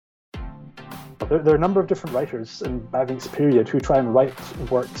There are a number of different writers in Bavinck's period who try and write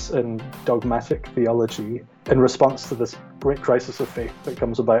works in dogmatic theology in response to this great crisis of faith that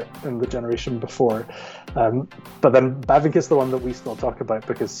comes about in the generation before. But then Bavinck is the one that we still talk about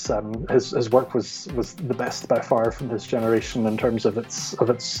because his work was the best by far from his generation in terms of its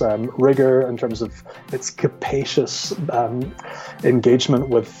rigor, in terms of its capacious engagement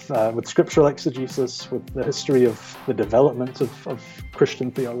with scriptural exegesis, with the history of the development of Christian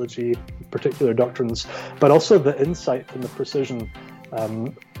theology, particular doctrines, but also the insight and the precision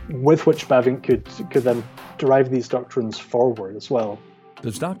with which Bavinck could then derive these doctrines forward as well.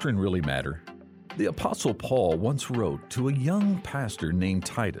 Does doctrine really matter? The Apostle Paul once wrote to a young pastor named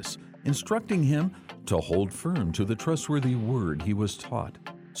Titus, instructing him to hold firm to the trustworthy word he was taught,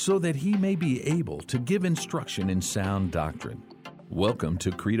 so that he may be able to give instruction in sound doctrine. Welcome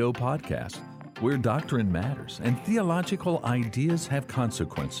to Credo Podcast, where doctrine matters and theological ideas have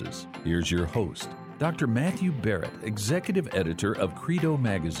consequences. Here's your host, Dr. Matthew Barrett, Executive Editor of Credo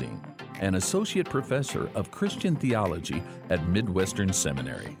Magazine and Associate Professor of Christian Theology at Midwestern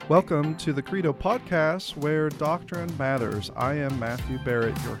Seminary. Welcome to the Credo Podcast, where doctrine matters. I am Matthew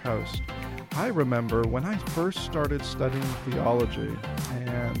Barrett, your host. I remember when I first started studying theology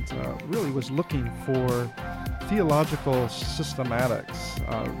and really was looking for theological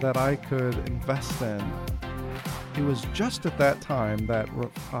systematics that I could invest in. It was just at that time that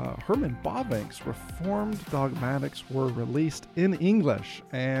Herman Bavinck's Reformed Dogmatics were released in English,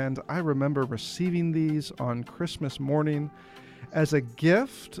 and I remember receiving these on Christmas morning as a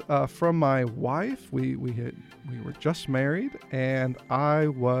gift from my wife. We were just married, and I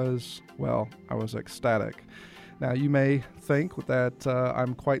was ecstatic. Now, you may think that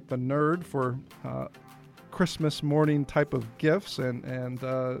I'm quite the nerd for Christmas morning type of gifts and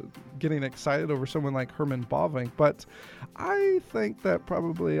getting excited over someone like Herman Bavinck, but I think that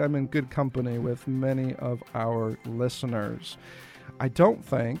probably I'm in good company with many of our listeners. I don't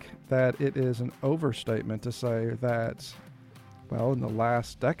think that it is an overstatement to say that, well, in the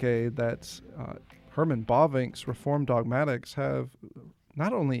last decade, that Herman Bavinck's Reformed Dogmatics have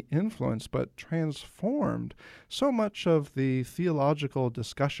not only influenced but transformed so much of the theological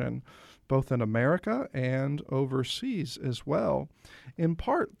discussion both in America and overseas as well. In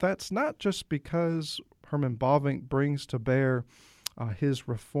part, that's not just because Herman Bavinck brings to bear his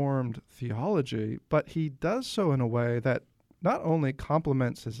Reformed theology, but he does so in a way that not only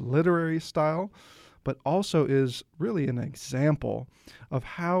complements his literary style, but also is really an example of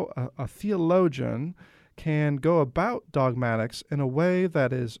how a theologian can go about dogmatics in a way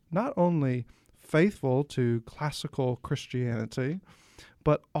that is not only faithful to classical Christianity,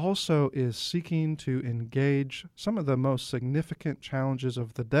 but also is seeking to engage some of the most significant challenges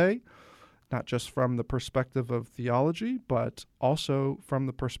of the day, not just from the perspective of theology, but also from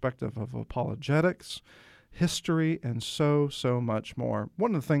the perspective of apologetics, history, and so much more.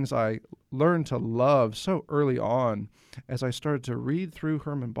 One of the things I learned to love so early on as I started to read through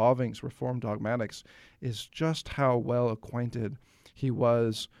Herman Bavinck's Reformed Dogmatics is just how well acquainted he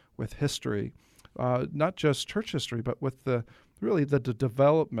was with history, not just church history, but with the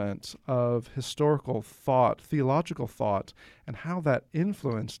development of historical thought, theological thought, and how that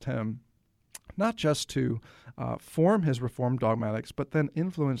influenced him, not just to form his Reformed Dogmatics, but then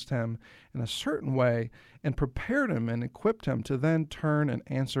influenced him in a certain way and prepared him and equipped him to then turn and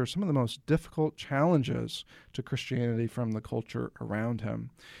answer some of the most difficult challenges to Christianity from the culture around him.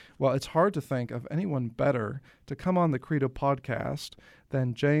 Well, it's hard to think of anyone better to come on the Credo Podcast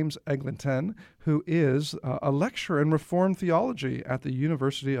than James Eglinton, who is a lecturer in Reformed theology at the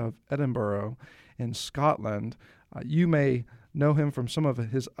University of Edinburgh in Scotland. You may know him from some of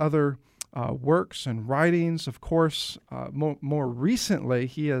his other works and writings. Of course, more recently,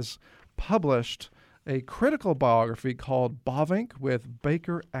 he has published a critical biography called Bavinck with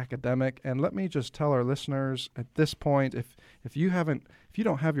Baker Academic. And let me just tell our listeners at this point, if you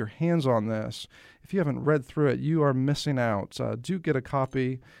don't have your hands on this, if you haven't read through it, you are missing out. Do get a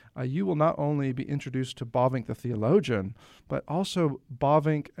copy. You will not only be introduced to Bavinck the theologian, but also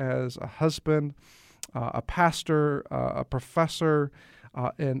Bavinck as a husband, a pastor, a professor,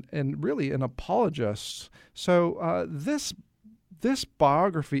 and really an apologist. So this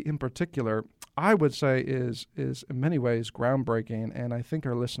biography in particular, I would say is in many ways groundbreaking, and I think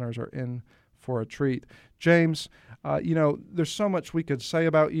our listeners are in for a treat. James, there's so much we could say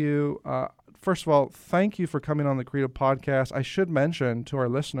about you. First of all, thank you for coming on the Credo Podcast. I should mention to our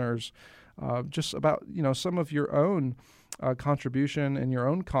listeners just about some of your own contribution in your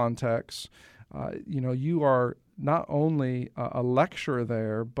own context. You are not only a lecturer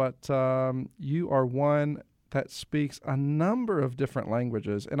there, but you are one that speaks a number of different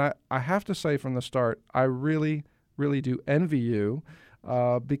languages. And I have to say from the start, I really, really do envy you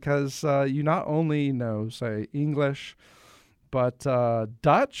because you not only know, say, English, but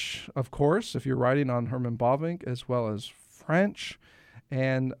Dutch, of course, if you're writing on Herman Bavinck, as well as French,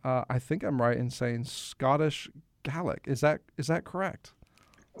 and I think I'm right in saying Scottish Gaelic. Is that correct?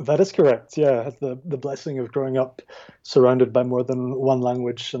 That is correct. Yeah, I had the blessing of growing up surrounded by more than one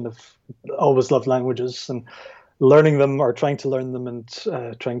language, and I've always loved languages and learning them or trying to learn them and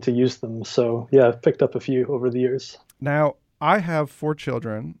trying to use them. So yeah, I've picked up a few over the years. Now, I have 4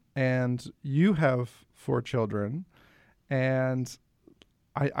 children, and you have 4 children, and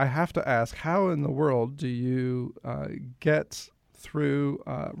I have to ask, how in the world do you get through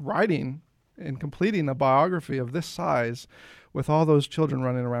writing and completing a biography of this size with all those children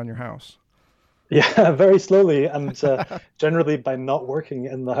running around your house? Yeah, very slowly, and generally by not working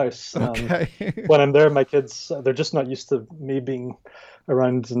in the house. Okay. When I'm there, my kids, they're just not used to me being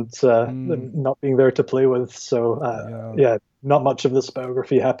around and not being there to play with. So yeah, not much of this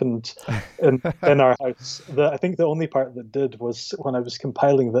biography happened in our house. I think the only part that did was when I was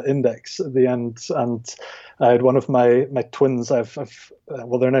compiling the index at the end, and I had one of my twins.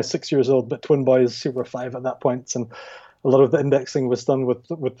 Well, they're now 6 years old, but twin boys who were 5 at that point, and a lot of the indexing was done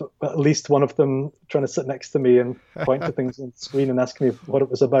with at least one of them trying to sit next to me and point to things on the screen and ask me what it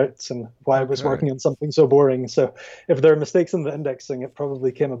was about and why I was working on something so boring. So if there are mistakes in the indexing, it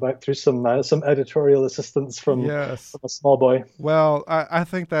probably came about through some editorial assistance from a small boy. Well, I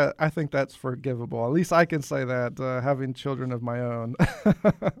think that's forgivable. At least I can say that, having children of my own.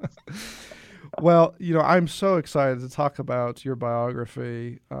 Well, I'm so excited to talk about your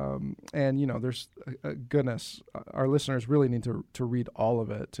biography. And, there's, goodness, our listeners really need to read all of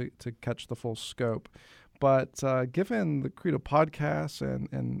it to catch the full scope. But given the Credo podcast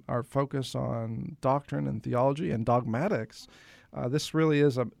and our focus on doctrine and theology and dogmatics, this really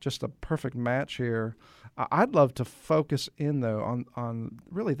is just a perfect match here. I'd love to focus in, though, on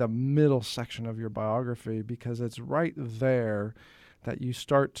really the middle section of your biography, because it's right there that you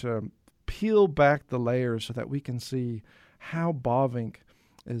start to peel back the layers so that we can see how Bavinck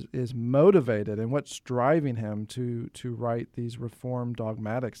is motivated and what's driving him to write these Reformed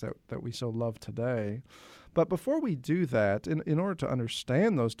dogmatics that we so love today. But before we do that, in order to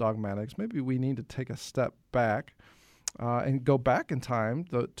understand those dogmatics, maybe we need to take a step back and go back in time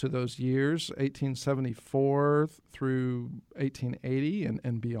to those years, 1874 through 1880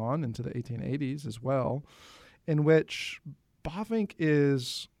 and beyond into the 1880s as well, in which Bavinck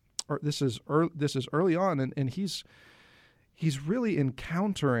this is early on, and he's really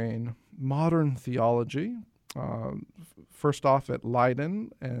encountering modern theology, first off at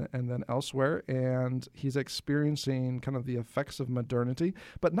Leiden and then elsewhere, and he's experiencing kind of the effects of modernity,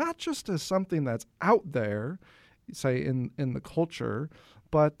 but not just as something that's out there, say in the culture,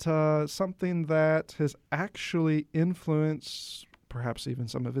 but something that has actually influenced perhaps even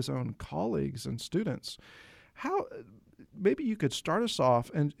some of his own colleagues and students. Maybe you could start us off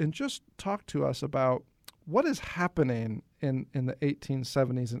and just talk to us about what is happening in the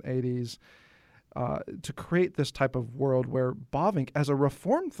 1870s and 80s to create this type of world where Bavinck, as a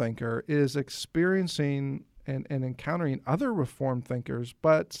Reformed thinker, is experiencing and encountering other Reformed thinkers,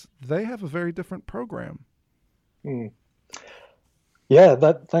 but they have a very different program. Yeah,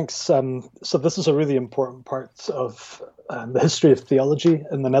 thanks. So this is a really important part of the history of theology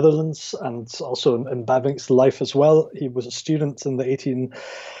in the Netherlands, and also in Bavinck's life as well. He was a student in the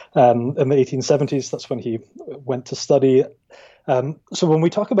 1870s. That's when he went to study. So when we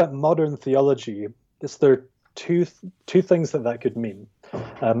talk about modern theology, there are two things that could mean.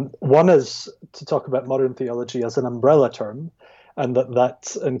 One is to talk about modern theology as an umbrella term, and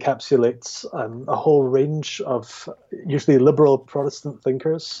that encapsulates a whole range of usually liberal Protestant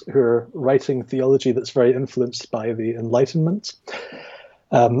thinkers who are writing theology that's very influenced by the Enlightenment.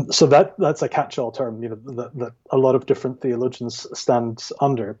 So that's a catch-all term, that a lot of different theologians stand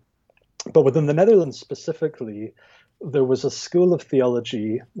under. But within the Netherlands specifically, there was a school of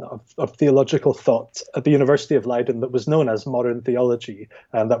theology, of theological thought at the University of Leiden that was known as modern theology,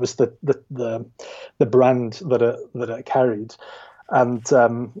 and that was the brand that it carried, and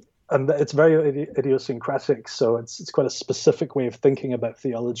it's very idiosyncratic. So it's quite a specific way of thinking about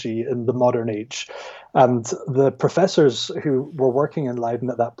theology in the modern age. And the professors who were working in Leiden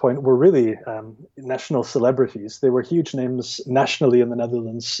at that point were really national celebrities. They were huge names nationally in the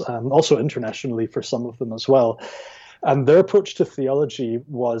Netherlands, also internationally for some of them as well. And their approach to theology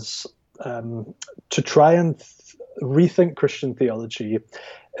was to try and rethink Christian theology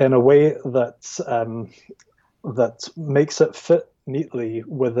in a way that makes it fit neatly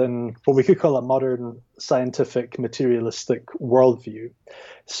within what we could call a modern scientific materialistic worldview.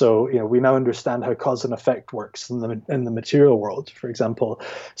 So, we now understand how cause and effect works in the material world, for example.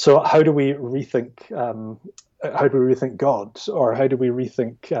 So, how do we rethink God, or how do we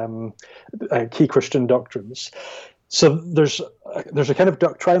rethink key Christian doctrines? So there's a kind of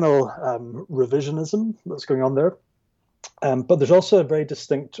doctrinal revisionism that's going on there. But there's also a very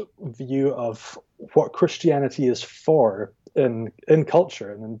distinct view of what Christianity is for in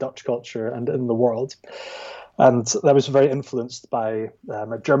culture, and in Dutch culture, and in the world. And that was very influenced by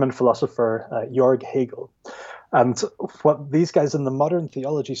a German philosopher, Jörg Hegel. And what these guys in the modern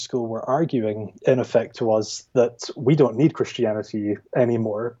theology school were arguing, in effect, was that we don't need Christianity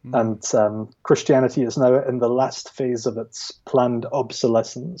anymore. And Christianity is now in the last phase of its planned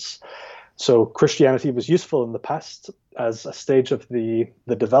obsolescence. So Christianity was useful in the past as a stage of the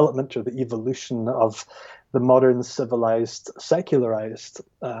development or the evolution of the modern, civilized, secularized,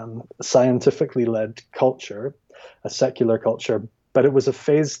 scientifically led culture, a secular culture. But it was a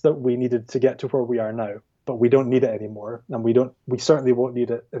phase that we needed to get to where we are now. But we don't need it anymore, and we certainly won't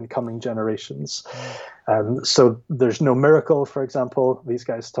need it in coming generations. So there's no miracle, for example, these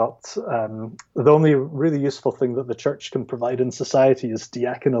guys taught. The only really useful thing that the church can provide in society is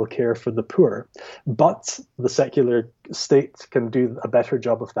diaconal care for the poor, but the secular state can do a better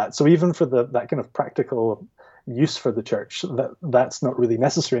job of that. So even for that kind of practical use for the church, that's not really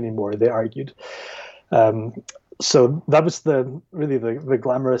necessary anymore, they argued. So that was the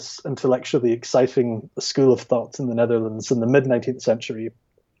glamorous, intellectually exciting school of thought in the Netherlands in the mid-19th century.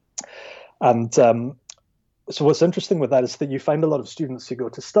 And so what's interesting with that is that you find a lot of students who go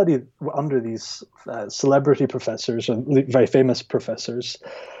to study under these celebrity professors, and very famous professors,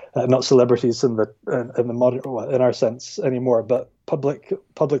 not celebrities in the modern, in our sense anymore, but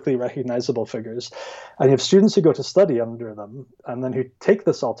publicly recognizable figures. And you have students who go to study under them, and then who take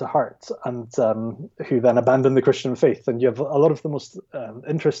this all to heart, and who then abandon the Christian faith. And you have a lot of the most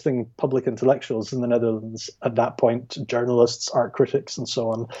interesting public intellectuals in the Netherlands at that point, journalists, art critics, and so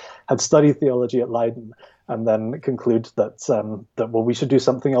on, had studied theology at Leiden, and then conclude that well, we should do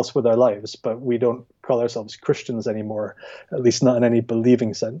something else with our lives, but we don't call ourselves Christians anymore, at least not in any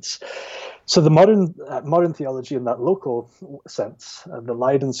believing sense. So the modern theology in that local sense, the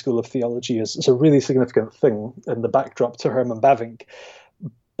Leiden School of Theology, is a really significant thing in the backdrop to Herman Bavinck.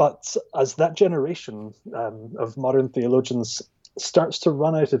 But as that generation of modern theologians starts to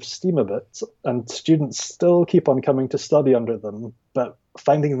run out of steam a bit, and students still keep on coming to study under them, but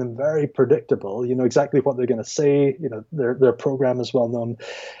finding them very predictable, exactly what they're going to say, their program is well known,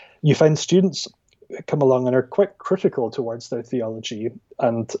 you find students come along and are quite critical towards their theology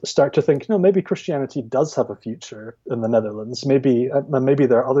and start to think, maybe Christianity does have a future in the Netherlands. Maybe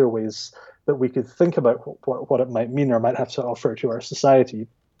there are other ways that we could think about what it might mean or might have to offer to our society.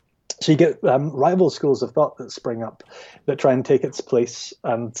 So you get rival schools of thought that spring up that try and take its place,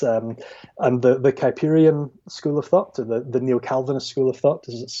 and the Kuyperian school of thought, or the Neo-Calvinist school of thought,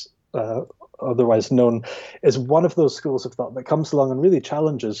 as it's otherwise known, is one of those schools of thought that comes along and really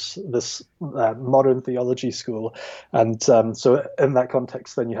challenges this modern theology school. And so in that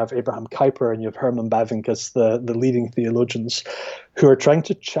context, then you have Abraham Kuyper and you have Herman Bavinck as the leading theologians who are trying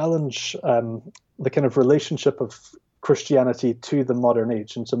to challenge the kind of relationship of Christianity to the modern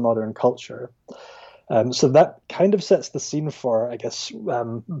age and to modern culture. So that kind of sets the scene for, I guess,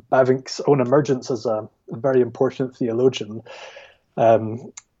 Bavinck's own emergence as a very important theologian.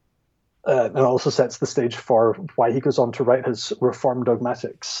 And also sets the stage for why he goes on to write his Reformed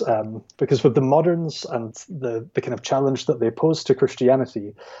Dogmatics. Because with the moderns and the kind of challenge that they pose to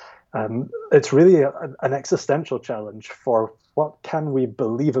Christianity, it's really an existential challenge for what can we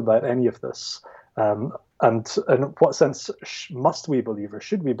believe about any of this? And in what sense must we believe, or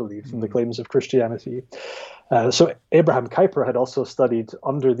should we believe, in the claims of Christianity? So Abraham Kuyper had also studied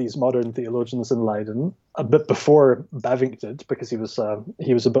under these modern theologians in Leiden a bit before Bavinck did, because he was a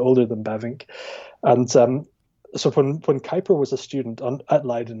bit older than Bavinck. And so when Kuyper was a student at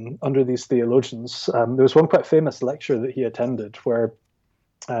Leiden under these theologians, there was one quite famous lecture that he attended where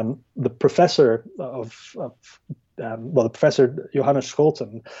the professor the professor Johannes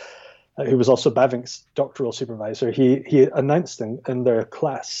Scholten, who was also Bavinck's doctoral supervisor, he announced in their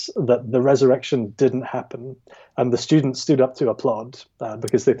class that the resurrection didn't happen, and the students stood up to applaud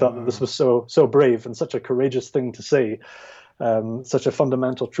because they thought that this was so brave and such a courageous thing to say, such a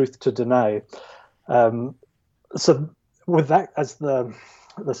fundamental truth to deny. So with that as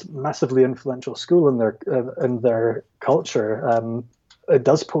this massively influential school in their culture, it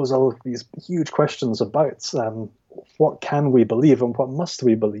does pose all of these huge questions about what can we believe and what must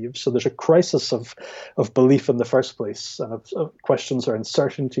we believe? So there's a crisis of belief in the first place, and of questions around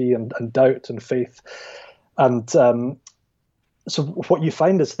certainty and doubt and faith. And so what you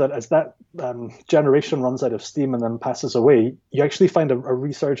find is that as that generation runs out of steam and then passes away, you actually find a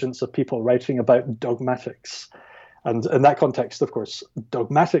resurgence of people writing about dogmatics. And in that context, of course,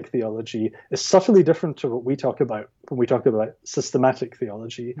 dogmatic theology is subtly different to what we talk about when we talk about systematic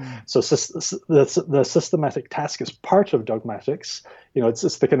theology. So the systematic task is part of dogmatics.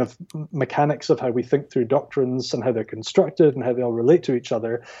 It's the kind of mechanics of how we think through doctrines and how they're constructed and how they all relate to each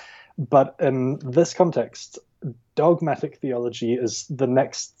other. But in this context, dogmatic theology is the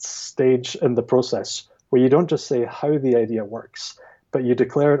next stage in the process, where you don't just say how the idea works, but you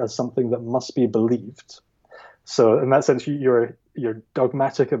declare it as something that must be believed. So in that sense, you're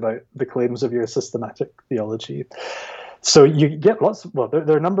dogmatic about the claims of your systematic theology. So you get there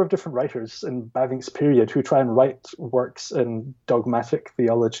are a number of different writers in Bavinck's period who try and write works in dogmatic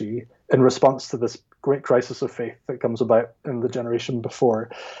theology in response to this great crisis of faith that comes about in the generation before.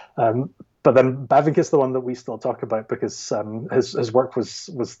 But then Bavinck is the one that we still talk about because his work was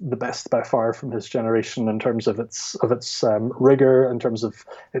the best by far from his generation in terms of its rigor, in terms of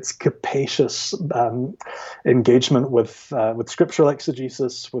its capacious engagement with scriptural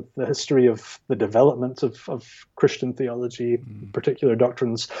exegesis, with the history of the development of Christian theology, particular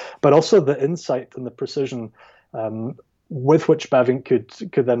doctrines, but also the insight and the precision with which Bavinck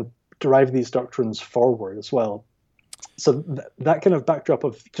could then derive these doctrines forward as well. So that kind of backdrop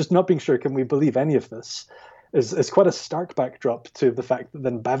of just not being sure, can we believe any of this, is quite a stark backdrop to the fact that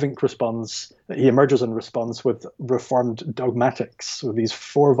then Bavinck emerges and responds with Reformed dogmatics, with these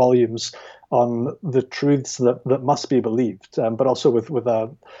 4 volumes on the truths that must be believed, but also with a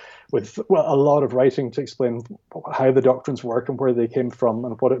lot of writing to explain how the doctrines work and where they came from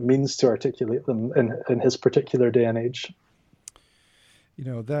and what it means to articulate them in his particular day and age.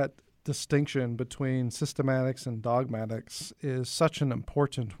 That distinction between systematics and dogmatics is such an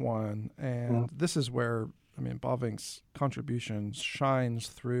important one, and this is where Bavinck's contributions shines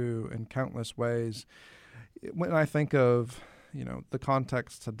through in countless ways. When I think of the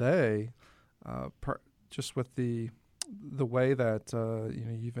context today, just with the way that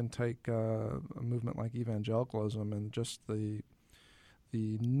you even take a movement like evangelicalism and just the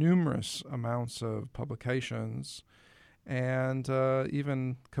numerous amounts of publications and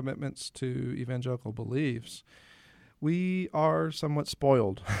even commitments to evangelical beliefs, we are somewhat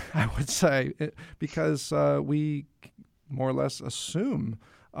spoiled, I would say, because we more or less assume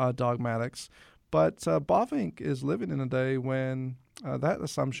dogmatics. But Bavinck is living in a day when that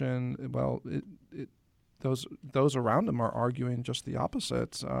assumption, those around him are arguing just the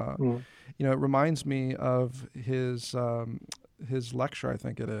opposite. It reminds me of his lecture, I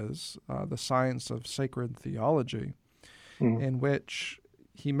think it is, The Science of Sacred Theology, in which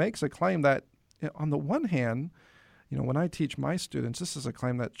he makes a claim that, on the one hand, when I teach my students, this is a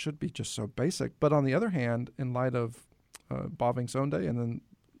claim that should be just so basic. But on the other hand, in light of Bavinck's own day and then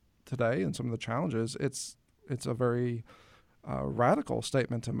today and some of the challenges, it's a very radical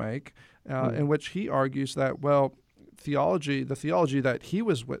statement to make, in which he argues that, the theology that he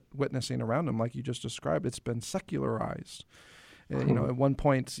was witnessing around him, like you just described, it's been secularized. At one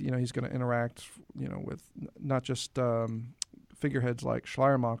point, he's going to interact, with not just figureheads like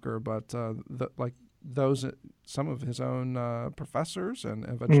Schleiermacher, but some of his own professors and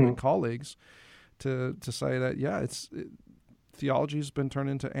eventually colleagues, to say that theology has been turned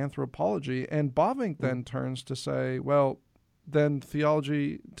into anthropology, and Bavinck then turns to say, then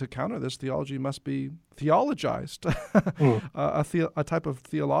theology, to counter this, theology must be theologized, a type of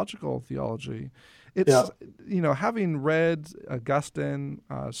theological theology. It's, having read Augustine,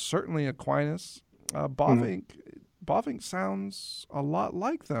 certainly Aquinas, Bavinck sounds a lot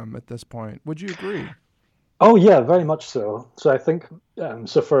like them at this point. Would you agree? Oh yeah, very much so. So I think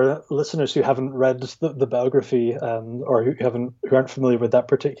so for listeners who haven't read the biography or who aren't familiar with that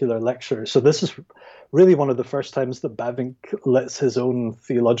particular lecture, so this is really one of the first times that Bavinck lets his own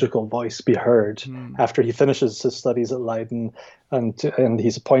theological voice be heard after he finishes his studies at Leiden and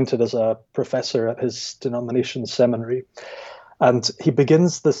he's appointed as a professor at his denomination seminary. And he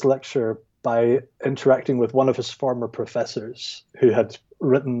begins this lecture by interacting with one of his former professors who had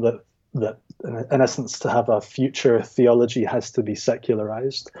written that in essence, to have a future theology has to be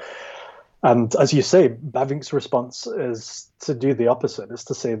secularized. And as you say, Bavinck's response is to do the opposite, is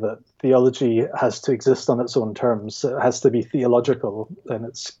to say that theology has to exist on its own terms. It has to be theological in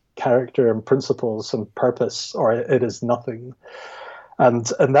its character and principles and purpose, or it is nothing. And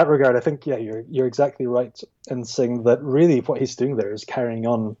in that regard, I think, yeah, you're exactly right in saying that really what he's doing there is carrying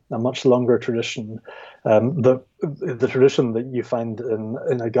on a much longer tradition, the tradition that you find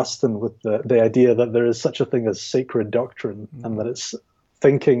in Augustine with the idea that there is such a thing as sacred doctrine, and that it's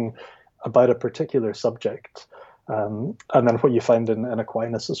thinking about a particular subject, and then what you find in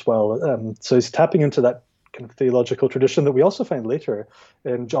Aquinas as well. So he's tapping into that kind of theological tradition that we also find later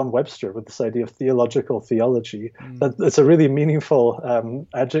in John Webster with this idea of theological theology. That it's a really meaningful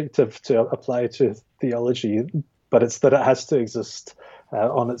adjective to apply to theology, but it's that it has to exist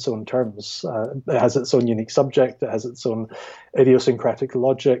on its own terms. It has its own unique subject, it has its own idiosyncratic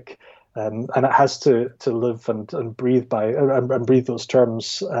logic, and it has to live and breathe by and breathe those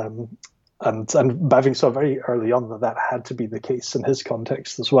terms. And Bavinck saw very early on that had to be the case in his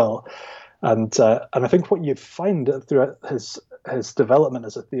context as well. And I think what you find throughout his development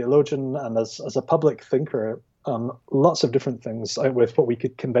as a theologian and as a public thinker on lots of different things with what we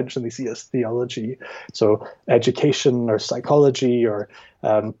could conventionally see as theology, so education or psychology or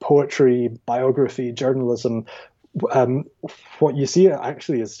poetry, biography, journalism, what you see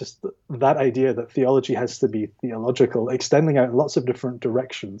actually is just that idea that theology has to be theological, extending out in lots of different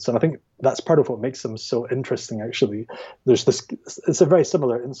directions. And I think that's part of what makes them so interesting, actually. There's this, it's a very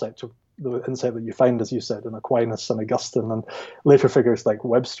similar insight to the insight that you find, as you said, in Aquinas and Augustine and later figures like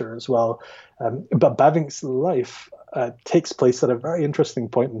Webster as well. But Bavinck's life takes place at a very interesting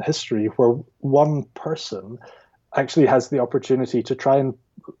point in history where one person actually has the opportunity to try and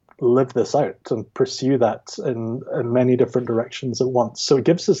live this out and pursue that in many different directions at once. So it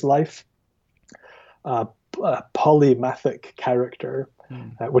gives his life a polymathic character,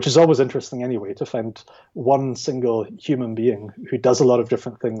 which is always interesting anyway, to find one single human being who does a lot of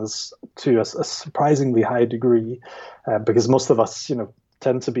different things to a surprisingly high degree, because most of us,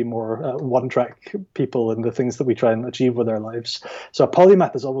 tend to be more one-track people in the things that we try and achieve with our lives. So a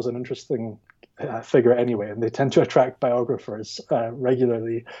polymath is always an interesting figure anyway, and they tend to attract biographers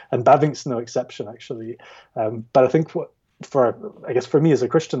regularly, and Bavinck's no exception, actually. But I think for me as a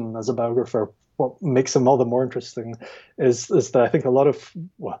Christian, as a biographer, what makes him all the more interesting is that I think a lot of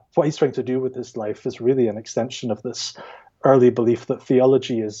what he's trying to do with his life is really an extension of this early belief that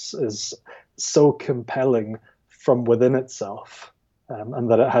theology is so compelling from within itself,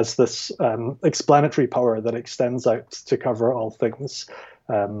 and that it has this explanatory power that extends out to cover all things.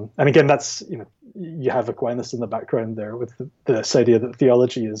 And again, that's, you have Aquinas in the background there with this idea that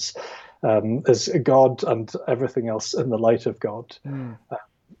theology is God and everything else in the light of God.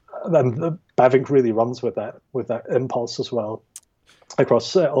 And Bavinck really runs with that impulse as well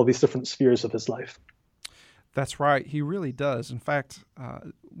across all these different spheres of his life. That's right. He really does. In fact,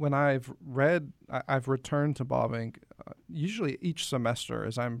 when I've returned to Bavinck, usually each semester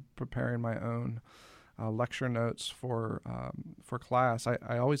as I'm preparing my own lecture notes for class,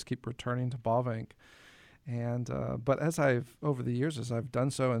 I always keep returning to Bavinck, and but over the years as I've done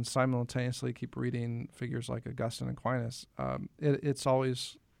so and simultaneously keep reading figures like Augustine and Aquinas, it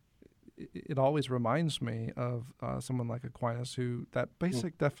always reminds me of someone like Aquinas, who that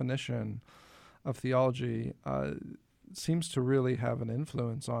basic definition of theology seems to really have an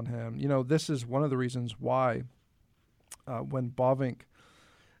influence on him. This is one of the reasons why when Bavinck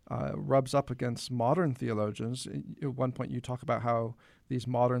rubs up against modern theologians. At one point you talk about how these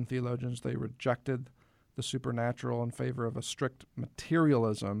modern theologians, they rejected the supernatural in favor of a strict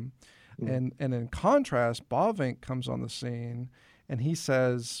materialism. And in contrast, Bavinck comes on the scene and he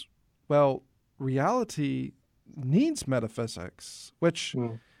says, well, reality needs metaphysics, which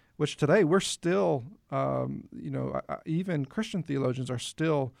today we're still, even Christian theologians are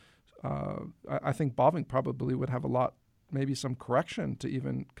still, I think Bavinck probably would have maybe some correction to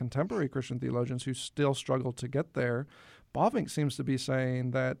even contemporary Christian theologians who still struggle to get there. Bavinck seems to be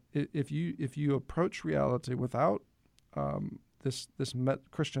saying that if you approach reality without this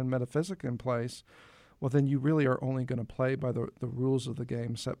Christian metaphysic in place, well, then you really are only going to play by the rules of the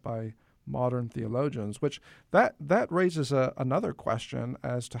game set by modern theologians, which that raises another question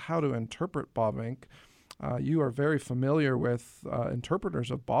as to how to interpret Bavinck. You are very familiar with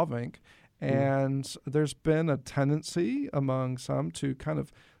interpreters of Bavinck, and there's been a tendency among some to kind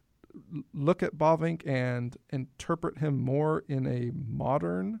of look at Bavinck and interpret him more in a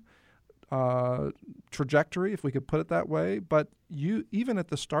modern trajectory, if we could put it that way. But you, even at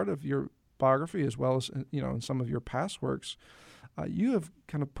the start of your biography, as well as in some of your past works, you have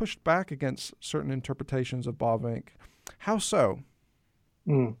kind of pushed back against certain interpretations of Bavinck. How so?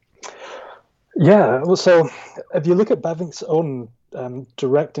 Yeah, well, so if you look at Bavinck's own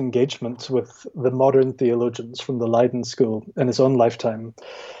direct engagement with the modern theologians from the Leiden school in his own lifetime,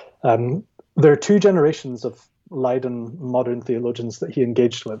 there are two generations of Leiden modern theologians that he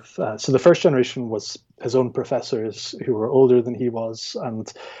engaged with. So the first generation was his own professors who were older than he was,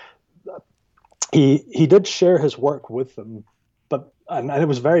 and he did share his work with them, but and it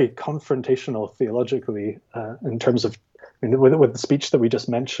was very confrontational theologically in terms of, I mean, with the speech that we just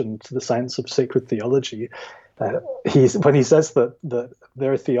mentioned, The Science of Sacred Theology. When he says that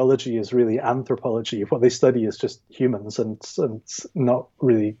their theology is really anthropology, what they study is just humans and not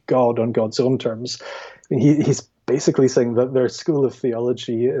really God on God's own terms. He's basically saying that their school of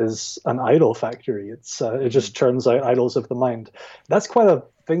theology is an idol factory. It just churns out idols of the mind. That's quite a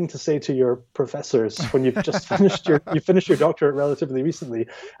thing to say to your professors when you've just finished your doctorate relatively recently.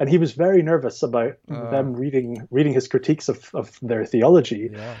 And he was very nervous about them reading his critiques of their theology,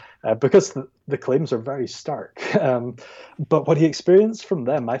 because the claims are very stark. But what he experienced from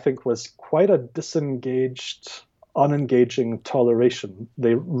them, I think, was quite a disengaged, unengaging toleration.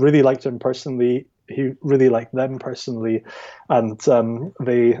 They really liked him personally. He really liked them personally, and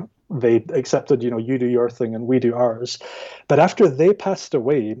they accepted, you do your thing and we do ours. But after they passed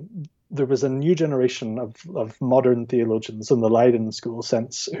away, there was a new generation of modern theologians in the Leiden school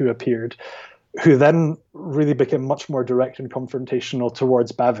sense who appeared, who then really became much more direct and confrontational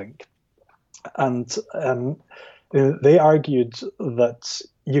towards Bavinck. And they argued that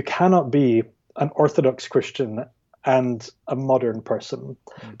you cannot be an Orthodox Christian and a modern person,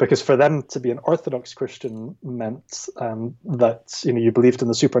 because for them to be an Orthodox Christian meant that you believed in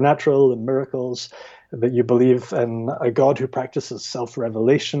the supernatural and miracles, that you believe in a God who practices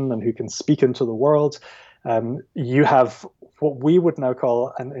self-revelation and who can speak into the world. You have what we would now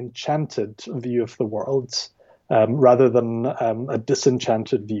call an enchanted view of the world, rather than a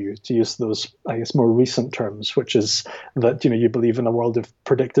disenchanted view, to use those, I guess, more recent terms, which is that you believe in a world of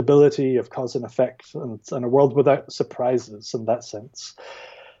predictability, of cause and effect, and a world without surprises in that sense.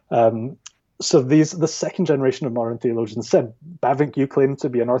 So the second generation of modern theologians said, Bavinck, you claim to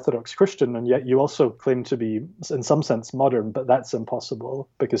be an Orthodox Christian, and yet you also claim to be, in some sense, modern, but that's impossible,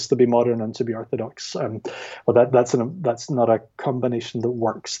 because to be modern and to be Orthodox, that's not a combination that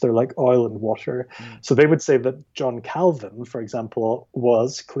works. They're like oil and water. So they would say that John Calvin, for example,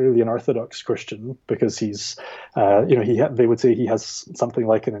 was clearly an Orthodox Christian, because he's, they would say he has something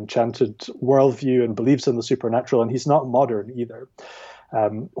like an enchanted worldview and believes in the supernatural, and he's not modern either.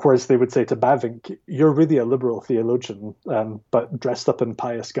 Whereas they would say to Bavinck, you're really a liberal theologian, but dressed up in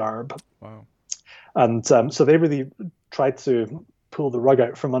pious garb. Wow. And so they really tried to pull the rug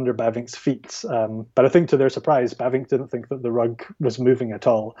out from under Bavinck's feet. But I think to their surprise, Bavinck didn't think that the rug was moving at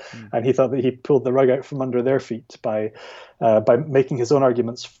all. And he thought that he pulled the rug out from under their feet by making his own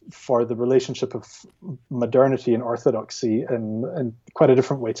arguments for the relationship of modernity and orthodoxy in quite a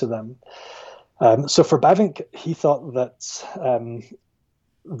different way to them. So for Bavinck, he thought that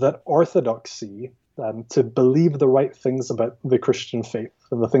orthodoxy, to believe the right things about the Christian faith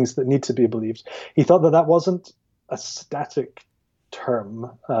and the things that need to be believed, he thought that wasn't a static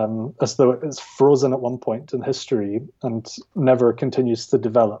term, as though it's frozen at one point in history and never continues to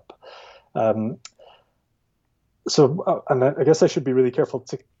develop. And I guess I should be really careful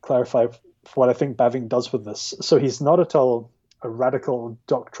to clarify what I think Bavinck does with this. So he's not at all a radical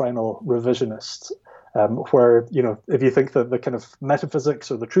doctrinal revisionist, where, if you think that the kind of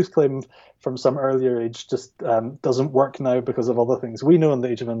metaphysics or the truth claim from some earlier age just doesn't work now because of all the things we know in the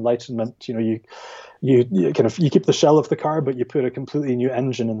Age of Enlightenment, you keep the shell of the car, but you put a completely new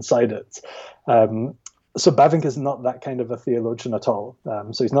engine inside it. So Bavinck is not that kind of a theologian at all.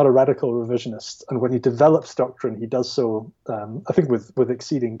 So he's not a radical revisionist. And when he develops doctrine, he does so, I think, with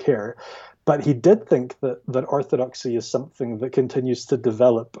exceeding care. But he did think that orthodoxy is something that continues to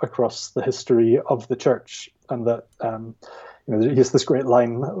develop across the history of the church, and that he has this great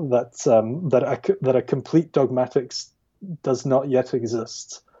line that a complete dogmatics does not yet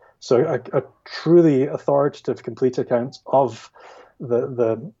exist. So a truly authoritative, complete account of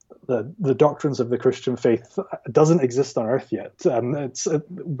the doctrines of the Christian faith doesn't exist on earth yet. That's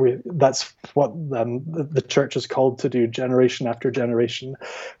what the church is called to do generation after generation.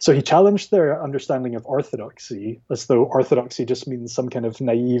 So he challenged their understanding of orthodoxy, as though orthodoxy just means some kind of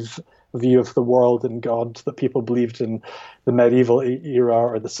naive view of the world and God that people believed in the medieval era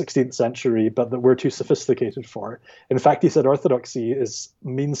or the 16th century, but that we're too sophisticated for. In fact, he said orthodoxy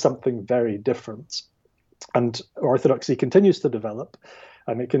means something very different. And orthodoxy continues to develop,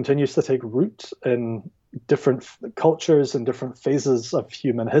 and it continues to take root in different cultures and different phases of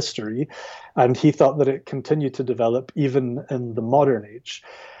human history. And he thought that it continued to develop even in the modern age.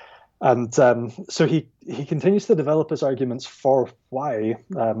 And so he continues to develop his arguments for why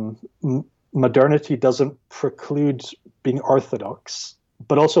modernity doesn't preclude being orthodox,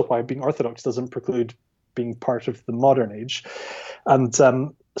 but also why being orthodox doesn't preclude being part of the modern age. And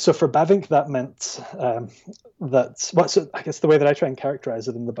so for Bavinck, that meant so I guess the way that I try and characterize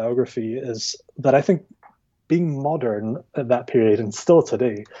it in the biography is that I think being modern at that period and still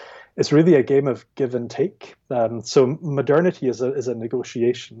today is really a game of give and take. So modernity is a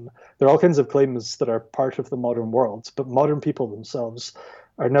negotiation. There are all kinds of claims that are part of the modern world, but modern people themselves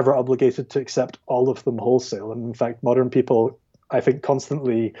are never obligated to accept all of them wholesale. And in fact, modern people, I think,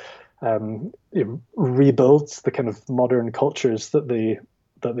 constantly rebuild the kind of modern cultures that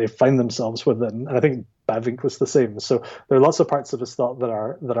they find themselves within. And I think Bavinck was the same. So there are lots of parts of his thought that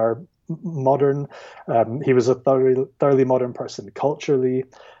are modern. He was a thoroughly modern person culturally.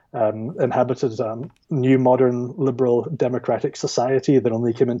 Inhabited new modern liberal democratic society that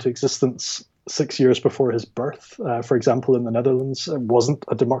only came into existence 6 years before his birth. For example, in the Netherlands, it wasn't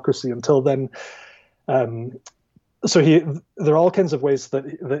a democracy until then. So there are all kinds of ways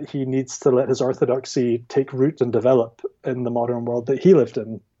that he needs to let his orthodoxy take root and develop in the modern world that he lived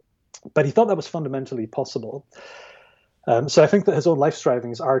in. But he thought that was fundamentally possible. So I think that his own life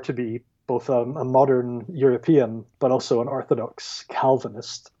strivings are to be both a modern European, but also an orthodox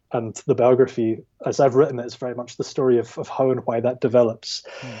Calvinist. And the biography, as I've written it, is very much the story of how and why that develops.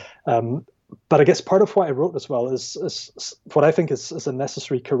 But I guess part of what I wrote as well is what I think is a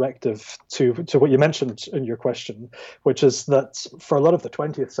necessary corrective to what you mentioned in your question, which is that for a lot of the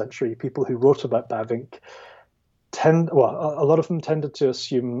 20th century, people who wrote about Bavinck a lot of them tended to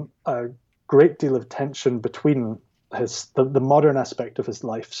assume a great deal of tension between the modern aspect of his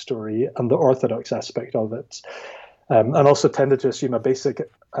life story and the orthodox aspect of it. And also tended to assume a basic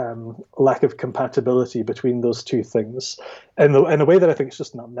lack of compatibility between those two things in a way that I think is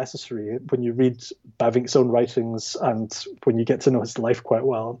just not necessary. When you read Bavinck's own writings and when you get to know his life quite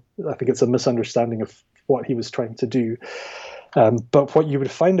well, I think it's a misunderstanding of what he was trying to do. But what you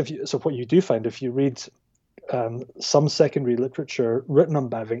do find if you read some secondary literature written on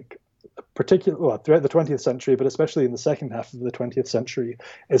Bavinck, throughout the 20th century, but especially in the second half of the 20th century,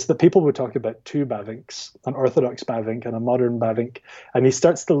 is that people would talk about two Bavincks, an orthodox Bavinck and a modern Bavinck, and he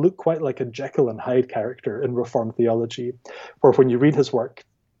starts to look quite like a Jekyll and Hyde character in Reformed theology, where when you read his work,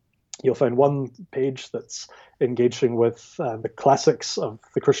 you'll find one page that's engaging with the classics of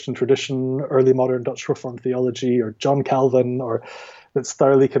the Christian tradition, early modern Dutch Reformed theology, or John Calvin, or that's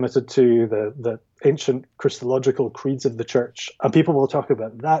thoroughly committed to the ancient Christological creeds of the church. And people will talk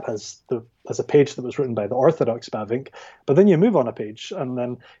about that as a page that was written by the Orthodox Bavinck. But then you move on a page, and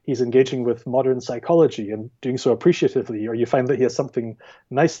then he's engaging with modern psychology and doing so appreciatively, or you find that he has something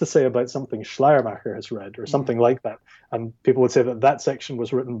nice to say about something Schleiermacher has read, or something like that. And people would say that section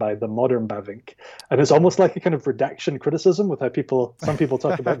was written by the modern Bavinck. And it's almost like a kind of redaction criticism with how some people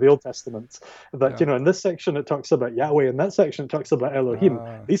talk about the Old Testament. That, in this section it talks about Yahweh, in that section it talks about Elohim.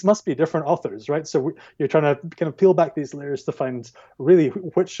 These must be different authors, right? So you're trying to kind of peel back these layers to find really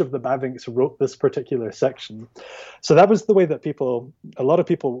which of the Bavincks wrote this particular section. So that was the way that a lot of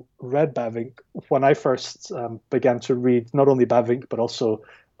people read Bavinck when I first began to read not only Bavinck, but also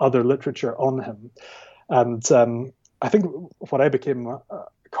other literature on him. And I think what I became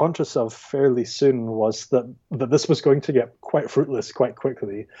conscious of fairly soon was that this was going to get quite fruitless quite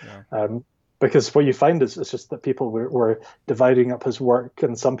quickly. Because what you find is just that people were dividing up his work,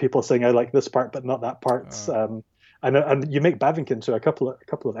 and some people saying, I like this part, but not that part. And you make Bavinck into a couple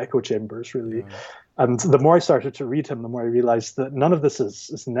of echo chambers, really. And the more I started to read him, the more I realized that none of this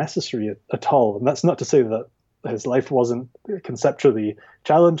is necessary at all. And that's not to say that his life wasn't conceptually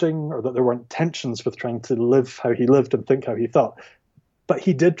challenging, or that there weren't tensions with trying to live how he lived and think how he thought. But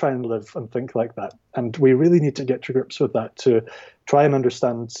he did try and live and think like that. And we really need to get to grips with that to try and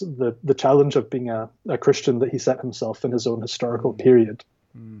understand the challenge of being a Christian that he set himself in his own historical period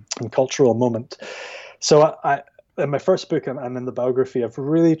and cultural moment. So I in my first book and in the biography, I've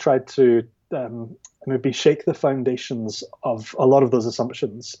really tried to maybe shake the foundations of a lot of those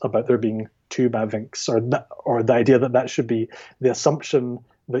assumptions about there being two Bavincks, or the idea that should be the assumption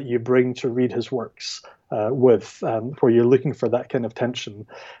that you bring to read his works where you're looking for that kind of tension.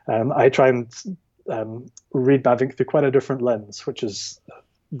 I try and read Bavinck through quite a different lens, which is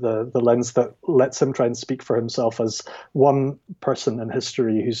the lens that lets him try and speak for himself as one person in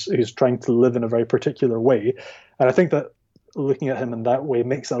history who's trying to live in a very particular way. And I think that looking at him in that way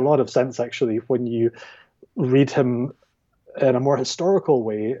makes a lot of sense, actually, when you read him in a more historical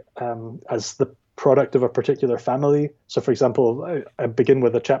way as the product of a particular family. So, for example, I begin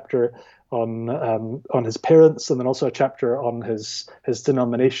with a chapter on his parents, and then also a chapter on his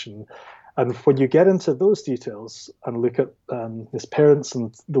denomination. And when you get into those details and look at his parents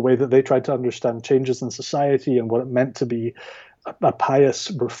and the way that they tried to understand changes in society and what it meant to be a pious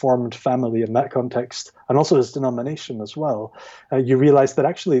Reformed family in that context, and also his denomination as well, you realize that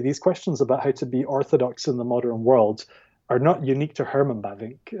actually these questions about how to be orthodox in the modern world are not unique to Herman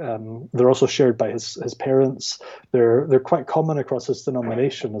Bavinck. They're also shared by his parents. They're quite common across his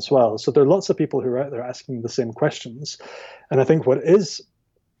denomination as well. So there are lots of people who are out there asking the same questions. And I think what is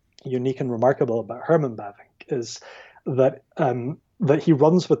unique and remarkable about Herman Bavinck is that that he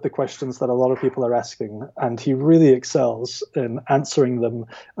runs with the questions that a lot of people are asking, and he really excels in answering them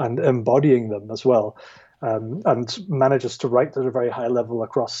and embodying them as well. And manages to write at a very high level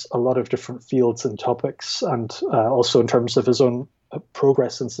across a lot of different fields and topics, and also in terms of his own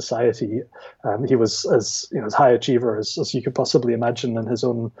progress in society. He was as high achiever as you could possibly imagine in his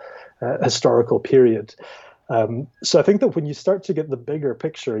own historical period. So I think that when you start to get the bigger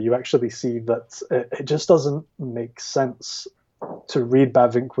picture, you actually see that it just doesn't make sense to read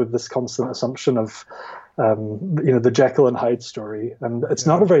Bavinck with this constant assumption of the Jekyll and Hyde story. And it's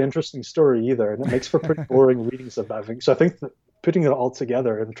not a very interesting story either, and it makes for pretty boring readings of Bavinck. So I think that putting it all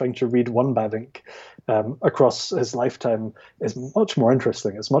together and trying to read one Bavinck across his lifetime is much more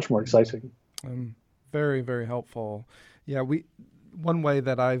interesting. It's much more exciting. Very, very helpful. Yeah, one way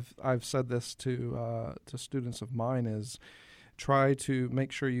that I've said this to students of mine is try to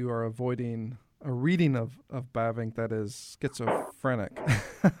make sure you are avoiding a reading of Bavinck that is schizophrenic,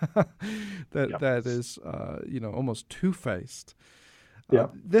 that is almost two-faced. Yeah.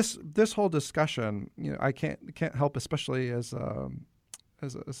 This whole discussion, I can't help, especially as a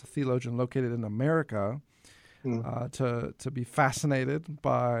theologian located in America, to be fascinated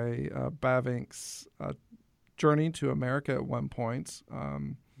by Bavinck's journey to America at one point,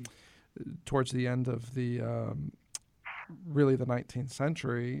 towards the end of the 19th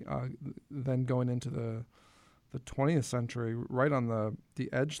century, then going into the 20th century, right on the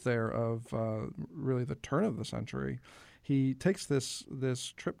edge there of really the turn of the century. He takes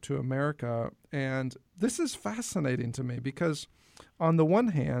this trip to America, and this is fascinating to me because on the one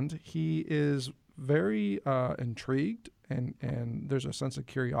hand, he is very intrigued, and there's a sense of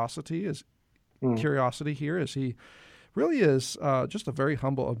curiosity here as he really is just a very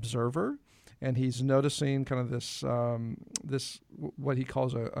humble observer. And he's noticing kind of this what he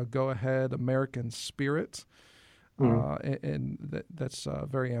calls a go-ahead American spirit, and that's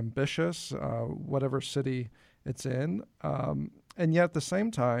very ambitious, whatever city it's in. And yet at the same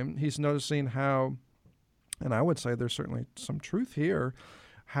time, he's noticing how, and I would say there's certainly some truth here,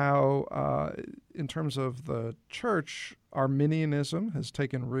 how in terms of the church, Arminianism has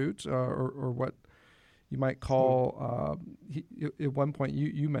taken root, or what you might call, at one point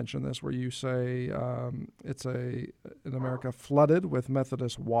you mentioned this, where you say it's in America flooded with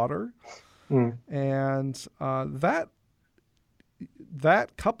Methodist water, and that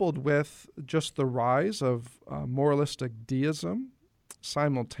coupled with just the rise of moralistic deism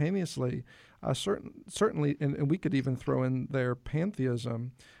simultaneously, certainly, and we could even throw in there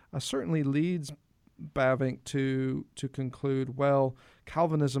pantheism, certainly leads Bavinck to conclude, well,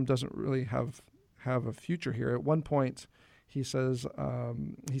 Calvinism doesn't really have a future here. At one point, he says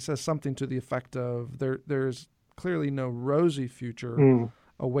something to the effect of there's clearly no rosy future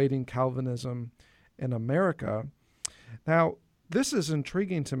awaiting Calvinism in America. Now, this is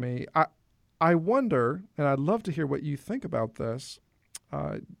intriguing to me. I wonder, and I'd love to hear what you think about this.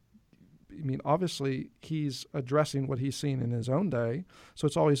 Obviously, he's addressing what he's seen in his own day, so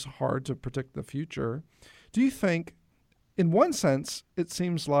it's always hard to predict the future. Do you think, in one sense, it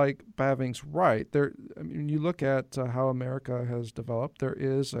seems like Bavinck's right. You look at how America has developed. There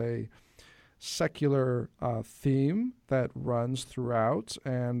is a secular theme that runs throughout,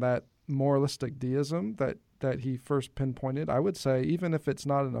 and that moralistic deism that he first pinpointed, I would say, even if it's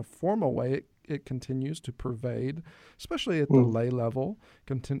not in a formal way, it continues to pervade, especially at the lay level,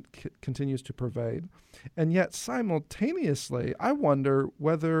 continues to pervade. And yet simultaneously, I wonder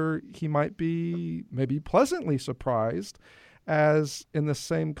whether he might be maybe pleasantly surprised, as in the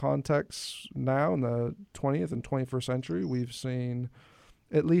same context now in the 20th and 21st century, we've seen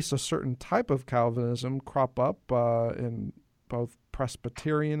at least a certain type of Calvinism crop up in both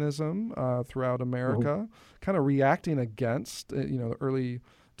Presbyterianism throughout America, kind of reacting against, the early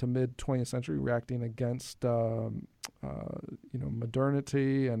to mid 20th century, reacting against,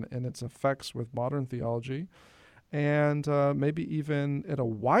 modernity and its effects with modern theology. And maybe even at a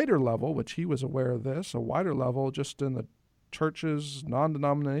wider level, which he was aware of this, a wider level just in the churches,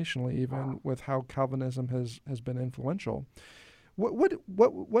 non-denominationally even, with how Calvinism has been influential.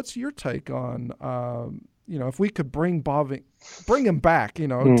 What's your take on, if we could bring him back,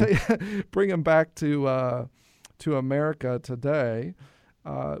 bring him back to America today,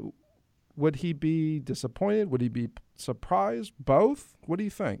 would he be disappointed? Would he be Surprise? Both? What do you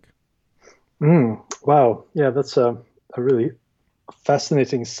think? Wow. Yeah, that's a really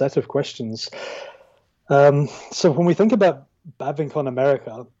fascinating set of questions. So when we think about Bavinck on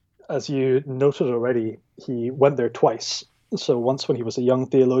America, as you noted already, he went there twice. So once when he was a young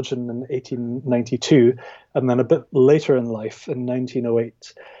theologian in 1892, and then a bit later in life in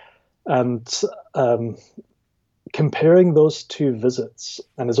 1908. And comparing those two visits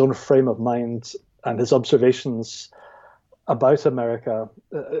and his own frame of mind and his observations about America,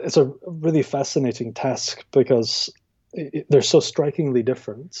 it's a really fascinating task because they're so strikingly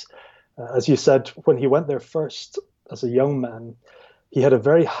different. As you said, when he went there first as a young man, he had a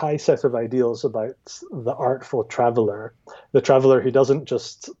very high set of ideals about the artful traveler, the traveler who doesn't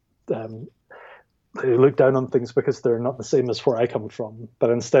just look down on things because they're not the same as where I come from, but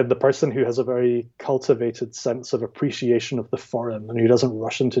instead the person who has a very cultivated sense of appreciation of the foreign and who doesn't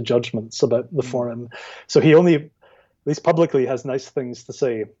rush into judgments about the foreign. So he only, at least publicly, has nice things to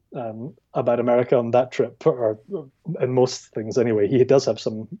say about America on that trip, or in most things anyway. He does have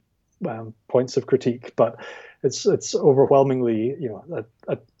some points of critique, but it's overwhelmingly,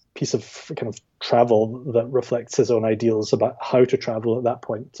 a piece of kind of travel that reflects his own ideals about how to travel at that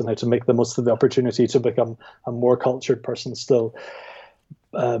point and how to make the most of the opportunity to become a more cultured person still.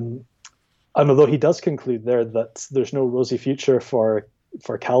 And although he does conclude there that there's no rosy future for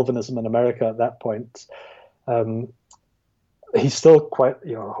Calvinism in America at that point, he's still quite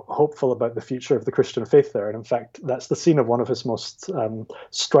hopeful about the future of the Christian faith there. And in fact, that's the scene of one of his most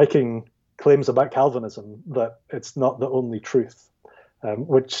striking claims about Calvinism, that it's not the only truth,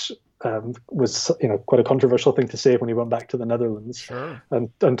 which was quite a controversial thing to say when he went back to the Netherlands. Sure.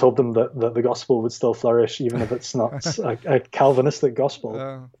 and told them that the gospel would still flourish even if it's not a Calvinistic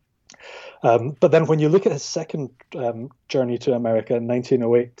gospel. But then when you look at his second journey to America in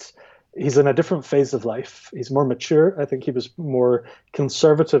 1908, he's in a different phase of life. He's more mature. I think he was more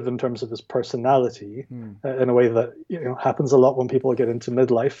conservative in terms of his personality, in a way that happens a lot when people get into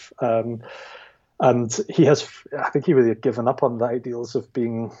midlife. And he has, I think he really had given up on the ideals of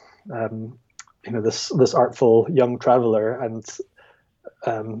being, this artful young traveler. And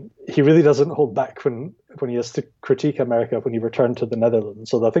he really doesn't hold back when he has to critique America when he returned to the Netherlands.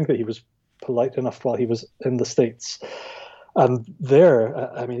 So I think that he was polite enough while he was in the States. And there,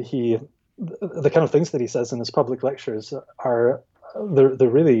 the kind of things that he says in his public lectures they're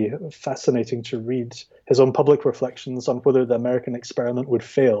really fascinating to read. His own public reflections on whether the American experiment would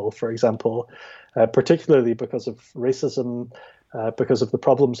fail, for example, particularly because of racism, because of the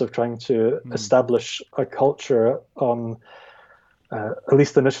problems of trying to establish a culture on, at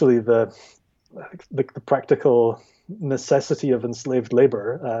least initially, the practical necessity of enslaved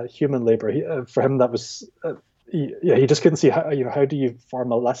labor, human labor. For him, that was. He just couldn't see how do you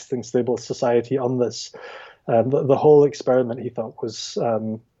form a lasting, stable society on this. The whole experiment, he thought, was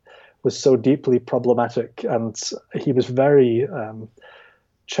so deeply problematic, and he was very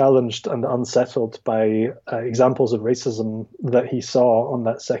challenged and unsettled by examples of racism that he saw on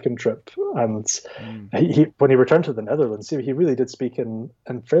that second trip. And he when he returned to the Netherlands, he really did speak in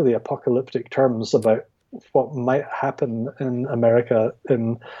fairly apocalyptic terms about what might happen in America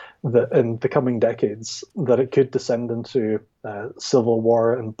in the coming decades, that it could descend into civil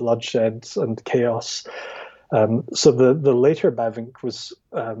war and bloodshed and chaos. So the later Bavinck was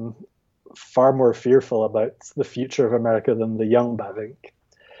far more fearful about the future of America than the young Bavinck.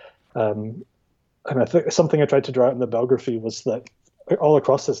 And I think something I tried to draw out in the biography was that all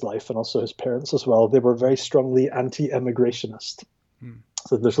across his life, and also his parents as well, they were very strongly anti-immigrationist.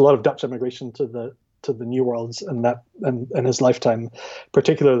 So there's a lot of Dutch immigration to the New Worlds in his lifetime,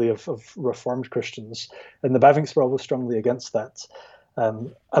 particularly of Reformed Christians. And the Bavincks were always strongly against that.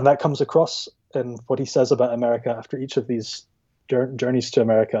 And that comes across in what he says about America after each of these journeys to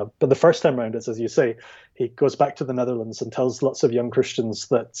America. But the first time around, as you say, he goes back to the Netherlands and tells lots of young Christians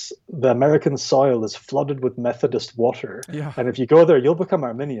that the American soil is flooded with Methodist water. Yeah. And if you go there, you'll become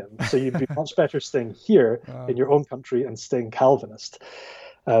Arminian. So you'd be much better staying here in your own country and staying Calvinist.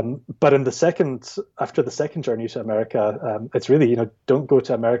 But after the second journey to America, it's really, don't go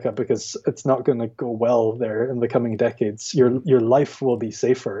to America because it's not going to go well there in the coming decades. Your life will be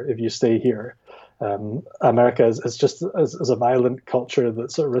safer if you stay here. America is just as a violent culture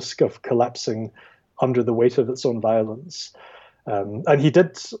that's at risk of collapsing under the weight of its own violence. And he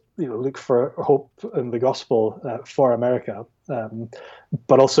did, look for hope in the gospel for America.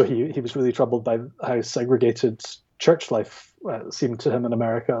 But also he was really troubled by how segregated church life seemed to him in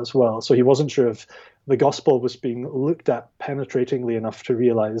America as well. So he wasn't sure if the gospel was being looked at penetratingly enough to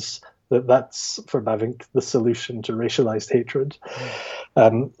realize that that's, for Bavinck, the solution to racialized hatred.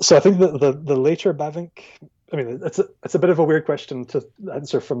 So I think that the later Bavinck, I mean, it's a bit of a weird question to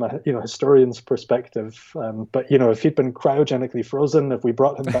answer from a historian's perspective. But if he'd been cryogenically frozen, if we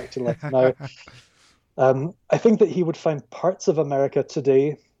brought him back to life now, I think that he would find parts of America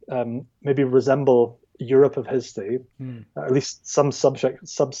today maybe resemble Europe of his day, at least some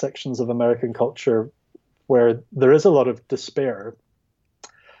subsections of American culture where there is a lot of despair,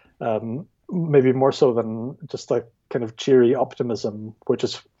 maybe more so than just a kind of cheery optimism, which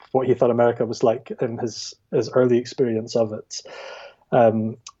is what he thought America was like in his early experience of it.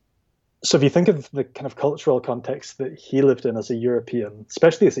 So if you think of the kind of cultural context that he lived in as a European,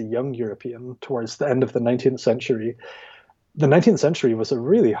 especially as a young European towards the end of the 19th century, the 19th century was a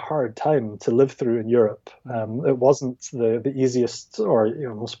really hard time to live through in Europe. It wasn't the easiest or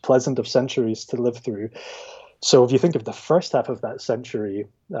most pleasant of centuries to live through. So if you think of the first half of that century,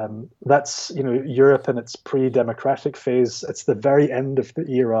 that's Europe in its pre-democratic phase. It's the very end of the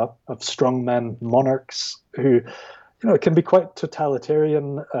era of strongman monarchs who, it can be quite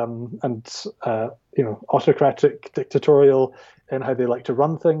totalitarian and autocratic, dictatorial in how they like to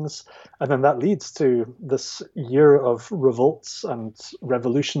run things. And then that leads to this year of revolts and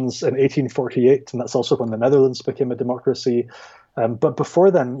revolutions in 1848, and that's also when the Netherlands became a democracy. But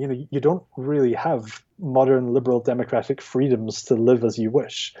before then, you don't really have modern liberal democratic freedoms to live as you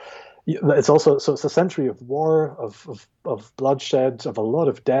wish. It's a century of war, of bloodshed, of a lot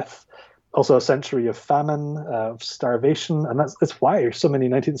of death. Also a century of famine, of starvation, and that's why so many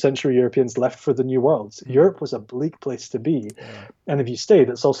 19th century Europeans left for the New World. Europe was a bleak place to be, and if you stayed,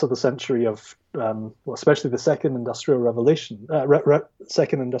 it's also the century of, especially the Second Industrial Revolution.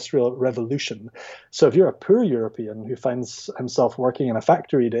 So if you're a poor European who finds himself working in a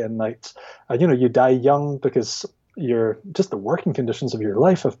factory day and night, you die young because the working conditions of your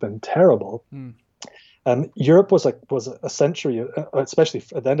life have been terrible. Europe was a century, especially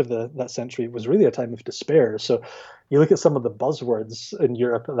at the end of that century, it was really a time of despair. So you look at some of the buzzwords in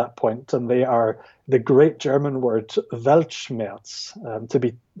Europe at that point, and they are the great German word Weltschmerz, to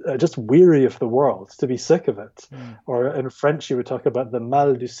be just weary of the world, to be sick of it. Or in French, you would talk about the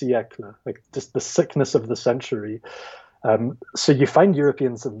mal du siècle, like just the sickness of the century. So you find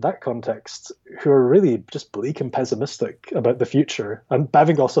Europeans in that context who are really just bleak and pessimistic about the future. And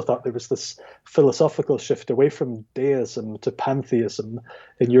Bavinck also thought there was this philosophical shift away from deism to pantheism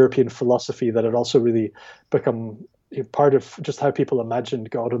in European philosophy that had also really become part of just how people imagined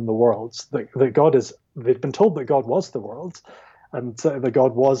God in the world. That God they'd been told that God was the world, and that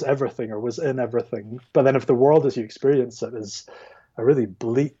God was everything or was in everything. But then if the world as you experience it is a really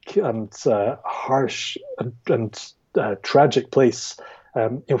bleak and harsh and tragic place,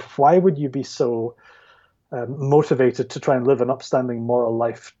 why would you be so motivated to try and live an upstanding moral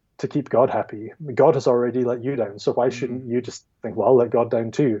life to keep God happy? God has already let you down, so why shouldn't you just think, well, I'll let God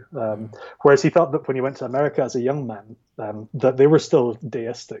down too? Whereas he thought that when he went to America as a young man, that they were still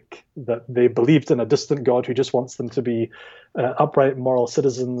deistic, that they believed in a distant God who just wants them to be upright, moral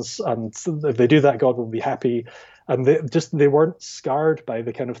citizens, and if they do that, God will be happy. And they weren't scarred by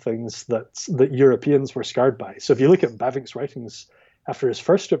the kind of things that Europeans were scarred by. So if you look at Bavinck's writings after his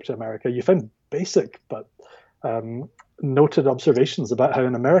first trip to America, you find basic but noted observations about how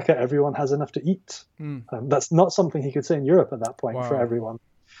in America everyone has enough to eat. That's not something he could say in Europe at that point. Wow. For everyone.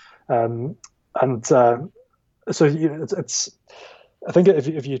 So it's. I think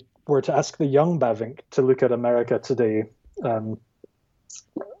if you were to ask the young Bavinck to look at America today.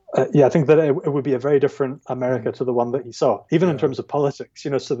 I think that it would be a very different America to the one that he saw, even in terms of politics.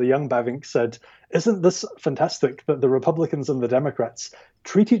 So the young Bavinck said, "Isn't this fantastic that the Republicans and the Democrats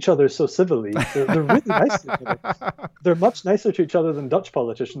treat each other so civilly? They're really nice to each other. They're much nicer to each other than Dutch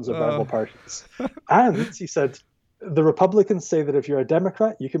politicians of rival parties." And he said, "The Republicans say that if you're a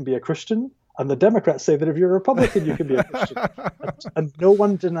Democrat, you can be a Christian, and the Democrats say that if you're a Republican, you can be a Christian. And no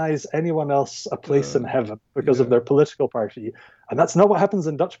one denies anyone else a place in heaven because of their political party. And that's not what happens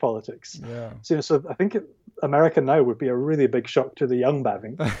in Dutch politics." So I think America now would be a really big shock to the young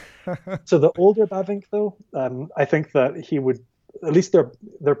Bavinck. So the older Bavinck, though, I think that he would, at least there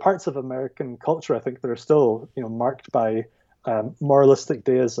are parts of American culture, I think, that are still marked by moralistic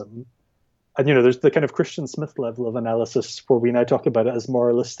deism. And, there's the kind of Christian Smith level of analysis where we now talk about it as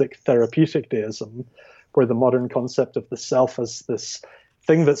moralistic therapeutic deism, where the modern concept of the self as this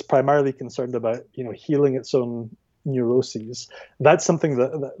thing that's primarily concerned about, healing its own neuroses. That's something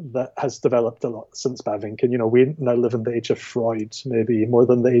that has developed a lot since Bavinck. And, we now live in the age of Freud, maybe more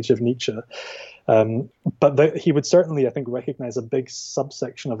than the age of Nietzsche. But he would certainly, I think, recognize a big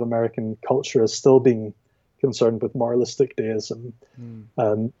subsection of American culture as still being concerned with moralistic deism.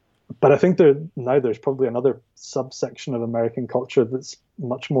 But I think there's probably another subsection of American culture that's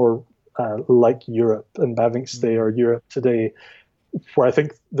much more like Europe in Bavinck's day or Europe today, where I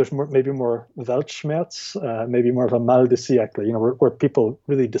think there's maybe more Weltschmerz, maybe more of a mal de siècle, where people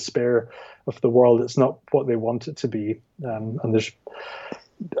really despair of the world. It's not what they want it to be. And there's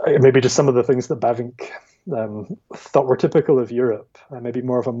maybe just some of the things that Bavinck thought were typical of Europe, maybe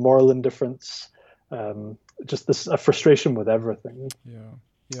more of a moral indifference, just a frustration with everything,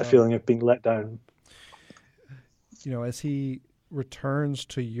 a feeling of being let down. As he returns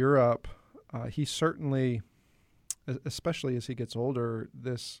to Europe, he certainly, especially as he gets older,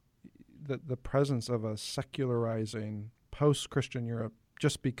 the presence of a secularizing post-Christian Europe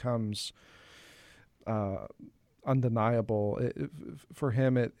just becomes undeniable. For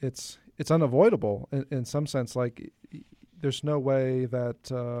him, it's unavoidable in some sense. Like, there's no way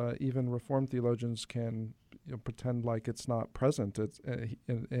that even Reformed theologians can pretend like it's not present.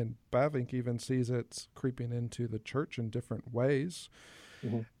 And Bavinck even sees it creeping into the church in different ways.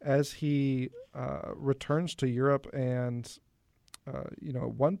 Mm-hmm. As he returns to Europe, and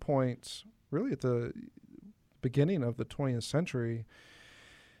at one point, really at the beginning of the 20th century,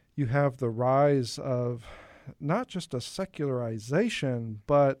 you have the rise of not just a secularization,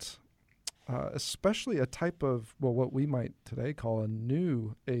 but especially a type of, what we might today call a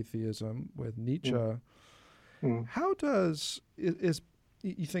new atheism with Nietzsche. Mm. How does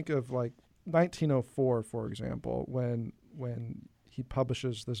you think of like 1904, for example, when he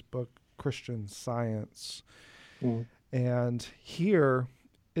publishes this book, Christian Science, and here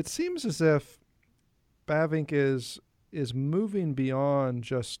it seems as if Bavinck is moving beyond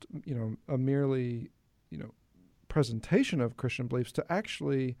just a merely presentation of Christian beliefs to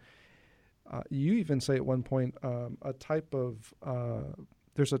actually. You even say at one point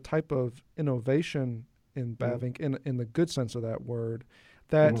there's a type of innovation in Bavinck, in the good sense of that word,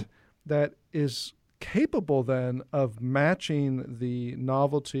 that is capable then of matching the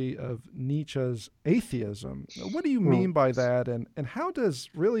novelty of Nietzsche's atheism. What do you mean by that, and how does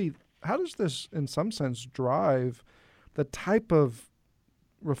this in some sense drive the type of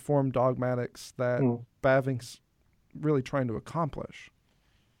Reformed dogmatics that Bavinck's really trying to accomplish?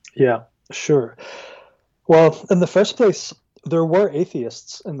 Yeah, sure. Well, in the first place, there were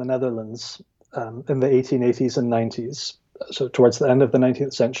atheists in the Netherlands in the 1880s and 90s. So towards the end of the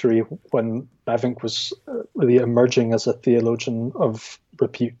 19th century, when Bavinck was really emerging as a theologian of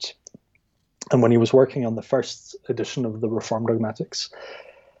repute, and when he was working on the first edition of the Reformed Dogmatics.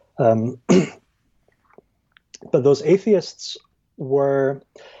 But those atheists were,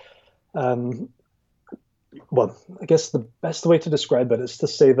 I guess the best way to describe it is to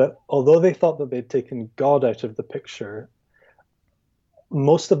say that although they thought that they'd taken God out of the picture,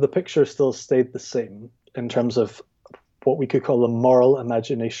 most of the picture still stayed the same in terms of what we could call a moral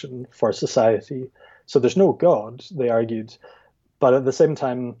imagination for society. So there's no God, they argued, but at the same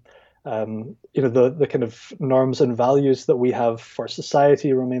time, the kind of norms and values that we have for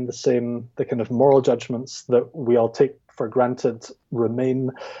society remain the same. The kind of moral judgments that we all take for granted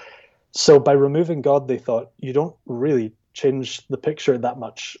remain. So by removing God, they thought, you don't really change the picture that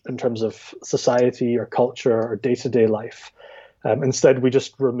much in terms of society or culture or day-to-day life. Instead, we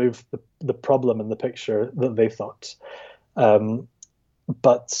just remove the problem in the picture that they thought. So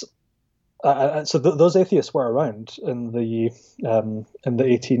those atheists were around in the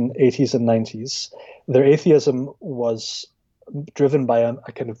 1880s and 90s. Their atheism was driven by a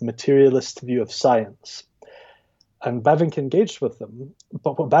kind of materialist view of science. And Bavinck engaged with them.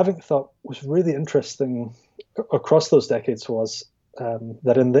 But what Bavinck thought was really interesting across those decades was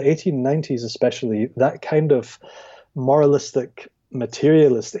that in the 1890s especially, that kind of moralistic,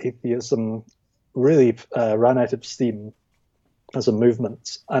 materialist atheism really ran out of steam as a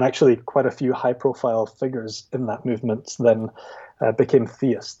movement. And actually quite a few high-profile figures in that movement then became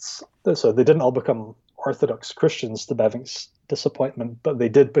theists. So they didn't all become Orthodox Christians to Bavinck's disappointment, but they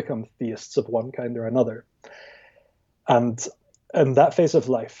did become theists of one kind or another. And in that phase of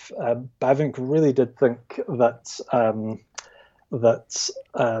life, Bavinck really did think that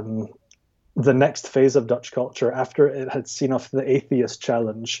the next phase of Dutch culture, after it had seen off the atheist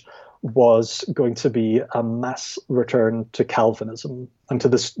challenge, was going to be a mass return to Calvinism and to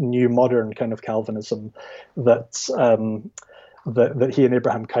this new modern kind of Calvinism that he and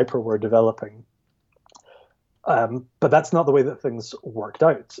Abraham Kuyper were developing. But that's not the way that things worked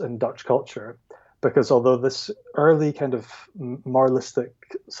out in Dutch culture, because although this early kind of moralistic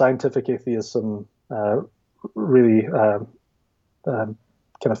scientific atheism really kind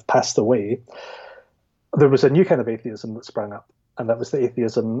of passed away, there was a new kind of atheism that sprang up. And that was the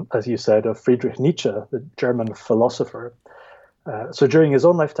atheism, as you said, of Friedrich Nietzsche, the German philosopher. So during his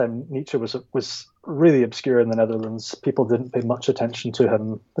own lifetime, Nietzsche was really obscure in the Netherlands. People didn't pay much attention to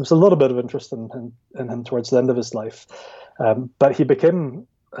him. There was a little bit of interest in him towards the end of his life, but he became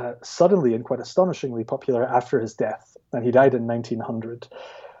suddenly and quite astonishingly popular after his death, and he died in 1900.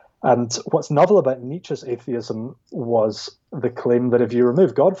 And what's novel about Nietzsche's atheism was the claim that if you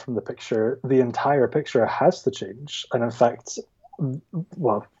remove God from the picture, the entire picture has to change. And in fact,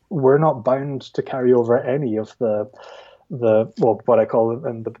 well, we're not bound to carry over any of the what I call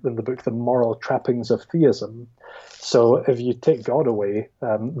in the book the moral trappings of theism. So if you take God away,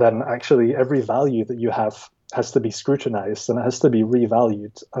 then actually every value that you have has to be scrutinized and it has to be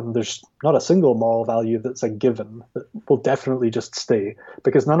revalued. And there's not a single moral value that's a given that will definitely just stay,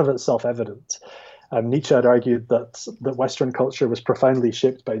 because none of it's self-evident. Nietzsche had argued that Western culture was profoundly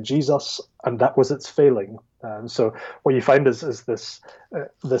shaped by Jesus, and that was its failing. So what you find is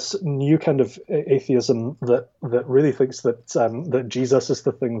this new kind of atheism that really thinks that Jesus is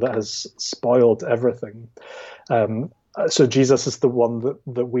the thing that has spoiled everything. So Jesus is the one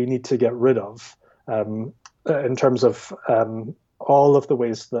that we need to get rid of, in terms of all of the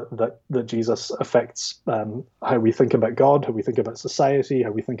ways that Jesus affects how we think about God, how we think about society, how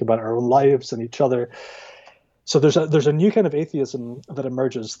we think about our own lives and each other. So there's a new kind of atheism that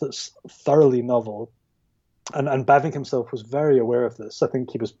emerges that's thoroughly novel. And Bavinck himself was very aware of this. I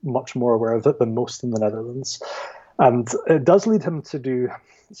think he was much more aware of it than most in the Netherlands. And it does lead him to do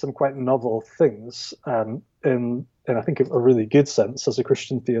some quite novel things in I think, a really good sense as a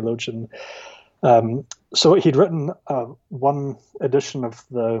Christian theologian. So he'd written one edition of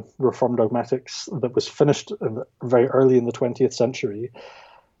the Reformed Dogmatics that was finished very early in the 20th century.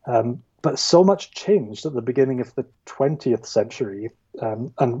 But so much changed at the beginning of the 20th century,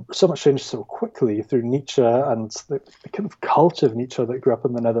 and so much changed so quickly through Nietzsche and the kind of cult of Nietzsche that grew up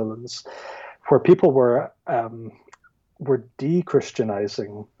in the Netherlands, where people were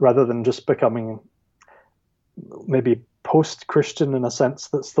de-Christianizing rather than just becoming maybe post-Christian in a sense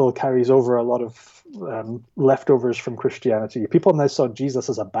that still carries over a lot of leftovers from Christianity. People now saw Jesus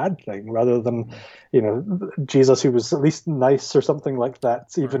as a bad thing rather than, Jesus who was at least nice or something like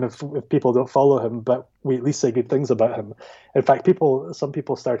that, even if people don't follow him, but we at least say good things about him. In fact, some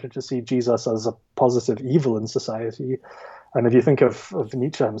people started to see Jesus as a positive evil in society. And if you think of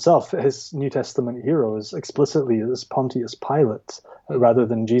Nietzsche himself, his New Testament hero is explicitly as Pontius Pilate rather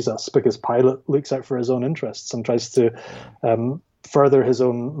than Jesus, because Pilate looks out for his own interests and tries to further his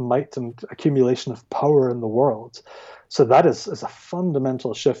own might and accumulation of power in the world. So that is a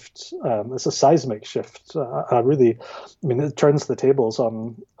fundamental shift. It's a seismic shift. It turns the tables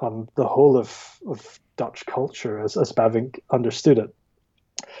on the whole of Dutch culture as Bavinck understood it.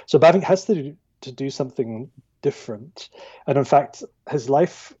 So Bavinck has to do something different. And in fact, his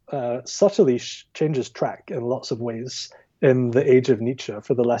life subtly changes track in lots of ways in the age of Nietzsche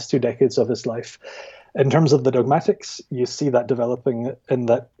for the last 2 decades of his life. In terms of the dogmatics, you see that developing in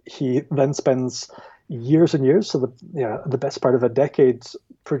that he then spends years and years, so the best part of a decade,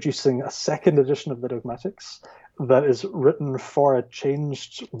 producing a second edition of the dogmatics that is written for a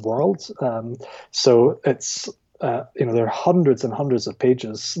changed world. So it's there are hundreds and hundreds of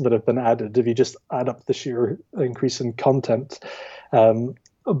pages that have been added if you just add up the sheer increase in content.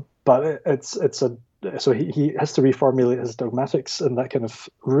 But so he has to reformulate his dogmatics in that kind of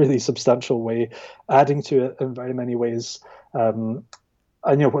really substantial way, adding to it in very many ways. And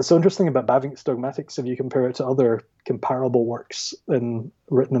what's so interesting about Bavinck's dogmatics, if you compare it to other comparable works written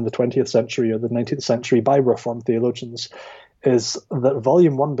in the 20th century or the 19th century by Reformed theologians, is that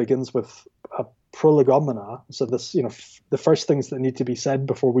Volume 1 begins with a prolegomena. So this, the first things that need to be said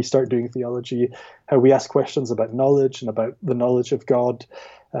before we start doing theology, how we ask questions about knowledge and about the knowledge of God,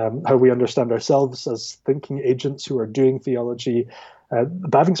 how we understand ourselves as thinking agents who are doing theology.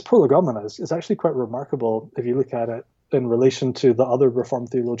 Bavinck's prolegomena is actually quite remarkable if you look at it in relation to the other Reformed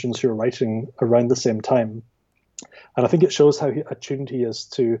theologians who are writing around the same time. And I think it shows how attuned he is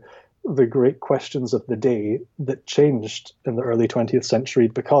to the great questions of the day that changed in the early 20th century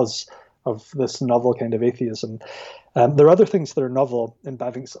because of this novel kind of atheism. There are other things that are novel in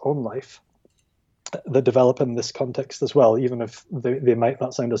Bavinck's own life that develop in this context as well, even if they might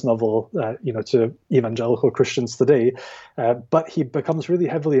not sound as novel, to evangelical Christians today. But he becomes really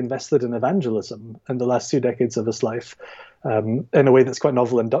heavily invested in evangelism in the last 2 decades of his life, in a way that's quite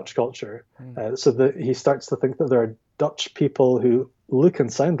novel in Dutch culture. So that he starts to think that there are Dutch people who look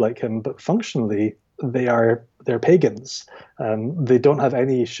and sound like him, but functionally they're pagans. They don't have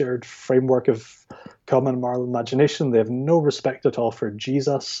any shared framework of common moral imagination. They have no respect at all for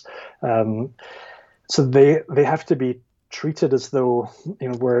Jesus. So they have to be treated as though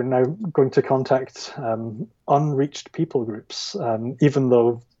we're now going to contact unreached people groups, even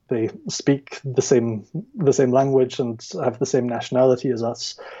though they speak the same language and have the same nationality as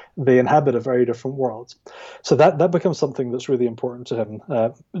us. They inhabit a very different world. So that becomes something that's really important to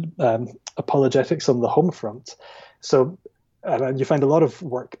him. Apologetics on the home front. So and you find a lot of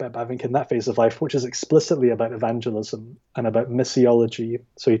work by Bavinck in that phase of life, which is explicitly about evangelism and about missiology.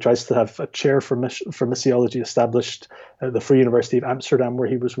 So he tries to have a chair for missiology established at the Free University of Amsterdam, where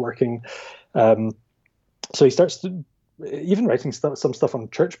he was working. So he starts to even writing some stuff on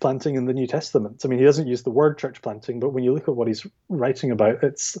church planting in the New Testament. I mean, he doesn't use the word church planting, but when you look at what he's writing about,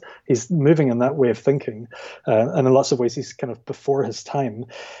 he's moving in that way of thinking. And in lots of ways, he's kind of before his time.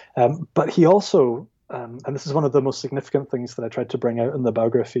 But he also, and this is one of the most significant things that I tried to bring out in the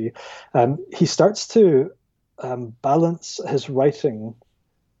biography, he starts to balance his writing,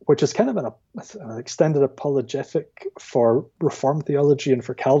 which is kind of an extended apologetic for Reformed theology and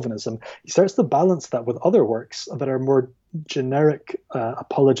for Calvinism. He starts to balance that with other works that are more generic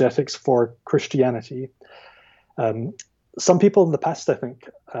apologetics for Christianity. Some people in the past, I think,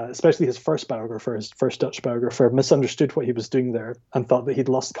 especially his first Dutch biographer, misunderstood what he was doing there and thought that he'd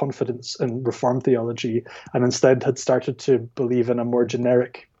lost confidence in Reformed theology and instead had started to believe in a more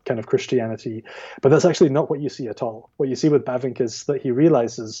generic kind of Christianity. But that's actually not what you see at all. What you see with Bavinck is that he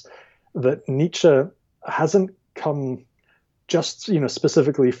realizes that Nietzsche hasn't come just,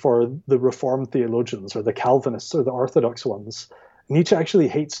 specifically for the Reformed theologians or the Calvinists or the Orthodox ones. Nietzsche actually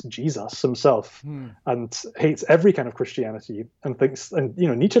hates Jesus himself and hates every kind of Christianity and thinks,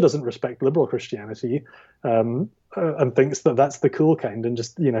 Nietzsche doesn't respect liberal Christianity and thinks that that's the cool kind and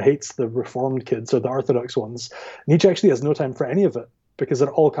just, hates the Reformed kids or the Orthodox ones. Nietzsche actually has no time for any of it because it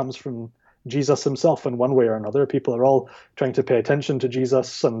all comes from Jesus himself in one way or another. People are all trying to pay attention to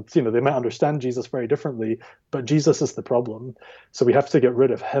Jesus and, they might understand Jesus very differently, but Jesus is the problem. So we have to get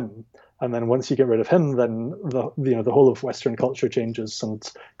rid of him. And then once you get rid of him, then the whole of Western culture changes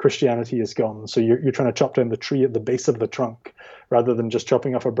and Christianity is gone. So you're trying to chop down the tree at the base of the trunk rather than just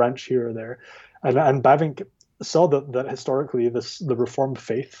chopping off a branch here or there. And Bavinck saw that historically the Reformed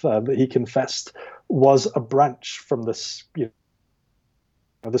faith that he confessed was a branch from this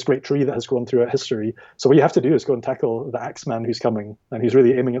this great tree that has grown throughout history. So what you have to do is go and tackle the axeman who's coming, and he's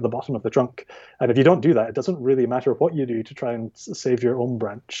really aiming at the bottom of the trunk. And if you don't do that, it doesn't really matter what you do to try and save your own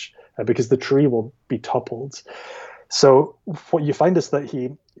branch, because the tree will be toppled. So what you find is that he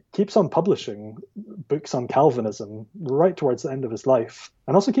keeps on publishing books on Calvinism right towards the end of his life,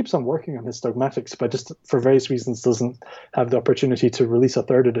 and also keeps on working on his dogmatics, but just for various reasons doesn't have the opportunity to release a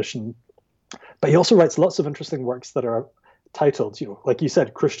third edition. But he also writes lots of interesting works that are titled, like you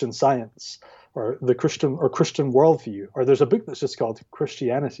said, Christian Science, or the Christian worldview, or there's a book that's just called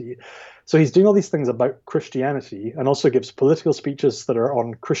Christianity. So he's doing all these things about Christianity and also gives political speeches that are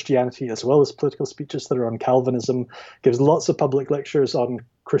on Christianity as well as political speeches that are on Calvinism, gives lots of public lectures on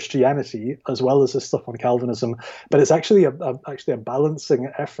Christianity as well as his stuff on Calvinism. But it's actually a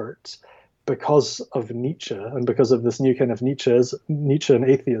balancing effort because of Nietzsche and because of this new kind of Nietzsche and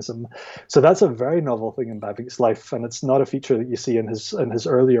atheism. So that's a very novel thing in Bavinck's life, and it's not a feature that you see in his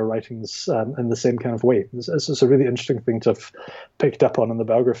earlier writings in the same kind of way. It's just a really interesting thing to have picked up on in the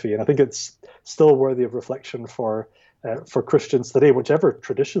biography, and I think it's still worthy of reflection for Christians today, whichever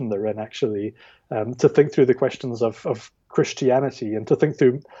tradition they're in, actually, to think through the questions of Christianity and to think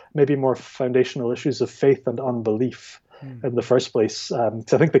through maybe more foundational issues of faith and unbelief in the first place. So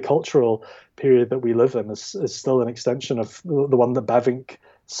I think the cultural period that we live in is still an extension of the one that Bavinck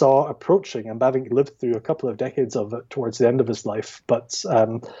saw approaching, and Bavinck lived through a couple of decades of it towards the end of his life. But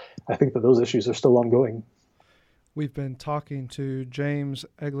I think that those issues are still ongoing. We've been talking to James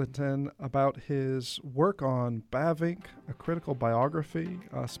Eglinton about his work on Bavinck, a critical biography,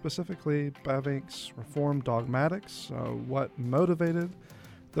 specifically Bavinck's Reformed dogmatics, what motivated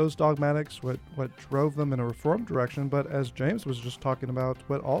those dogmatics, what drove them in a Reformed direction, but as James was just talking about,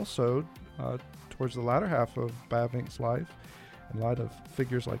 what also, towards the latter half of Bavinck's life, in light of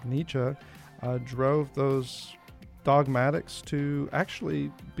figures like Nietzsche, drove those dogmatics to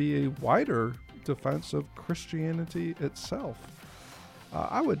actually be a wider defense of Christianity itself.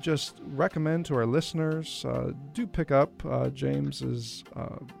 I would just recommend to our listeners, do pick up James's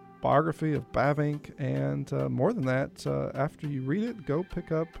biography of Bavinck, and more than that, after you read it, go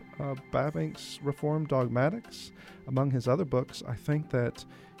pick up Bavinck's Reformed Dogmatics. Among his other books, I think that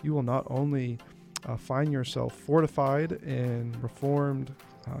you will not only find yourself fortified in Reformed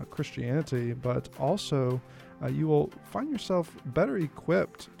Christianity, but also you will find yourself better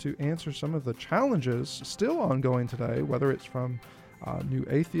equipped to answer some of the challenges still ongoing today, whether it's from new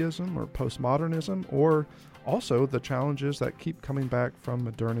atheism or postmodernism, or also the challenges that keep coming back from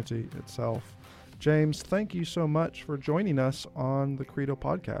modernity itself. James, thank you so much for joining us on the Credo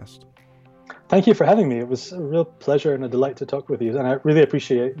podcast. Thank you for having me. It was a real pleasure and a delight to talk with you. And I really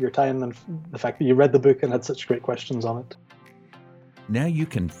appreciate your time and the fact that you read the book and had such great questions on it. Now you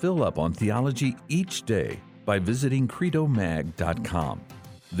can fill up on theology each day by visiting credomag.com.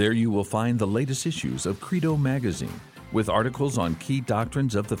 There you will find the latest issues of Credo Magazine with articles on key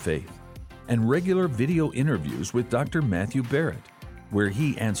doctrines of the faith and regular video interviews with Dr. Matthew Barrett, where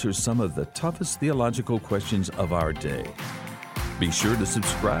he answers some of the toughest theological questions of our day. Be sure to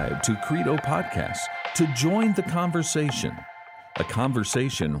subscribe to Credo Podcasts to join the conversation, a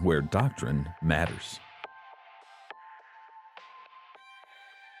conversation where doctrine matters.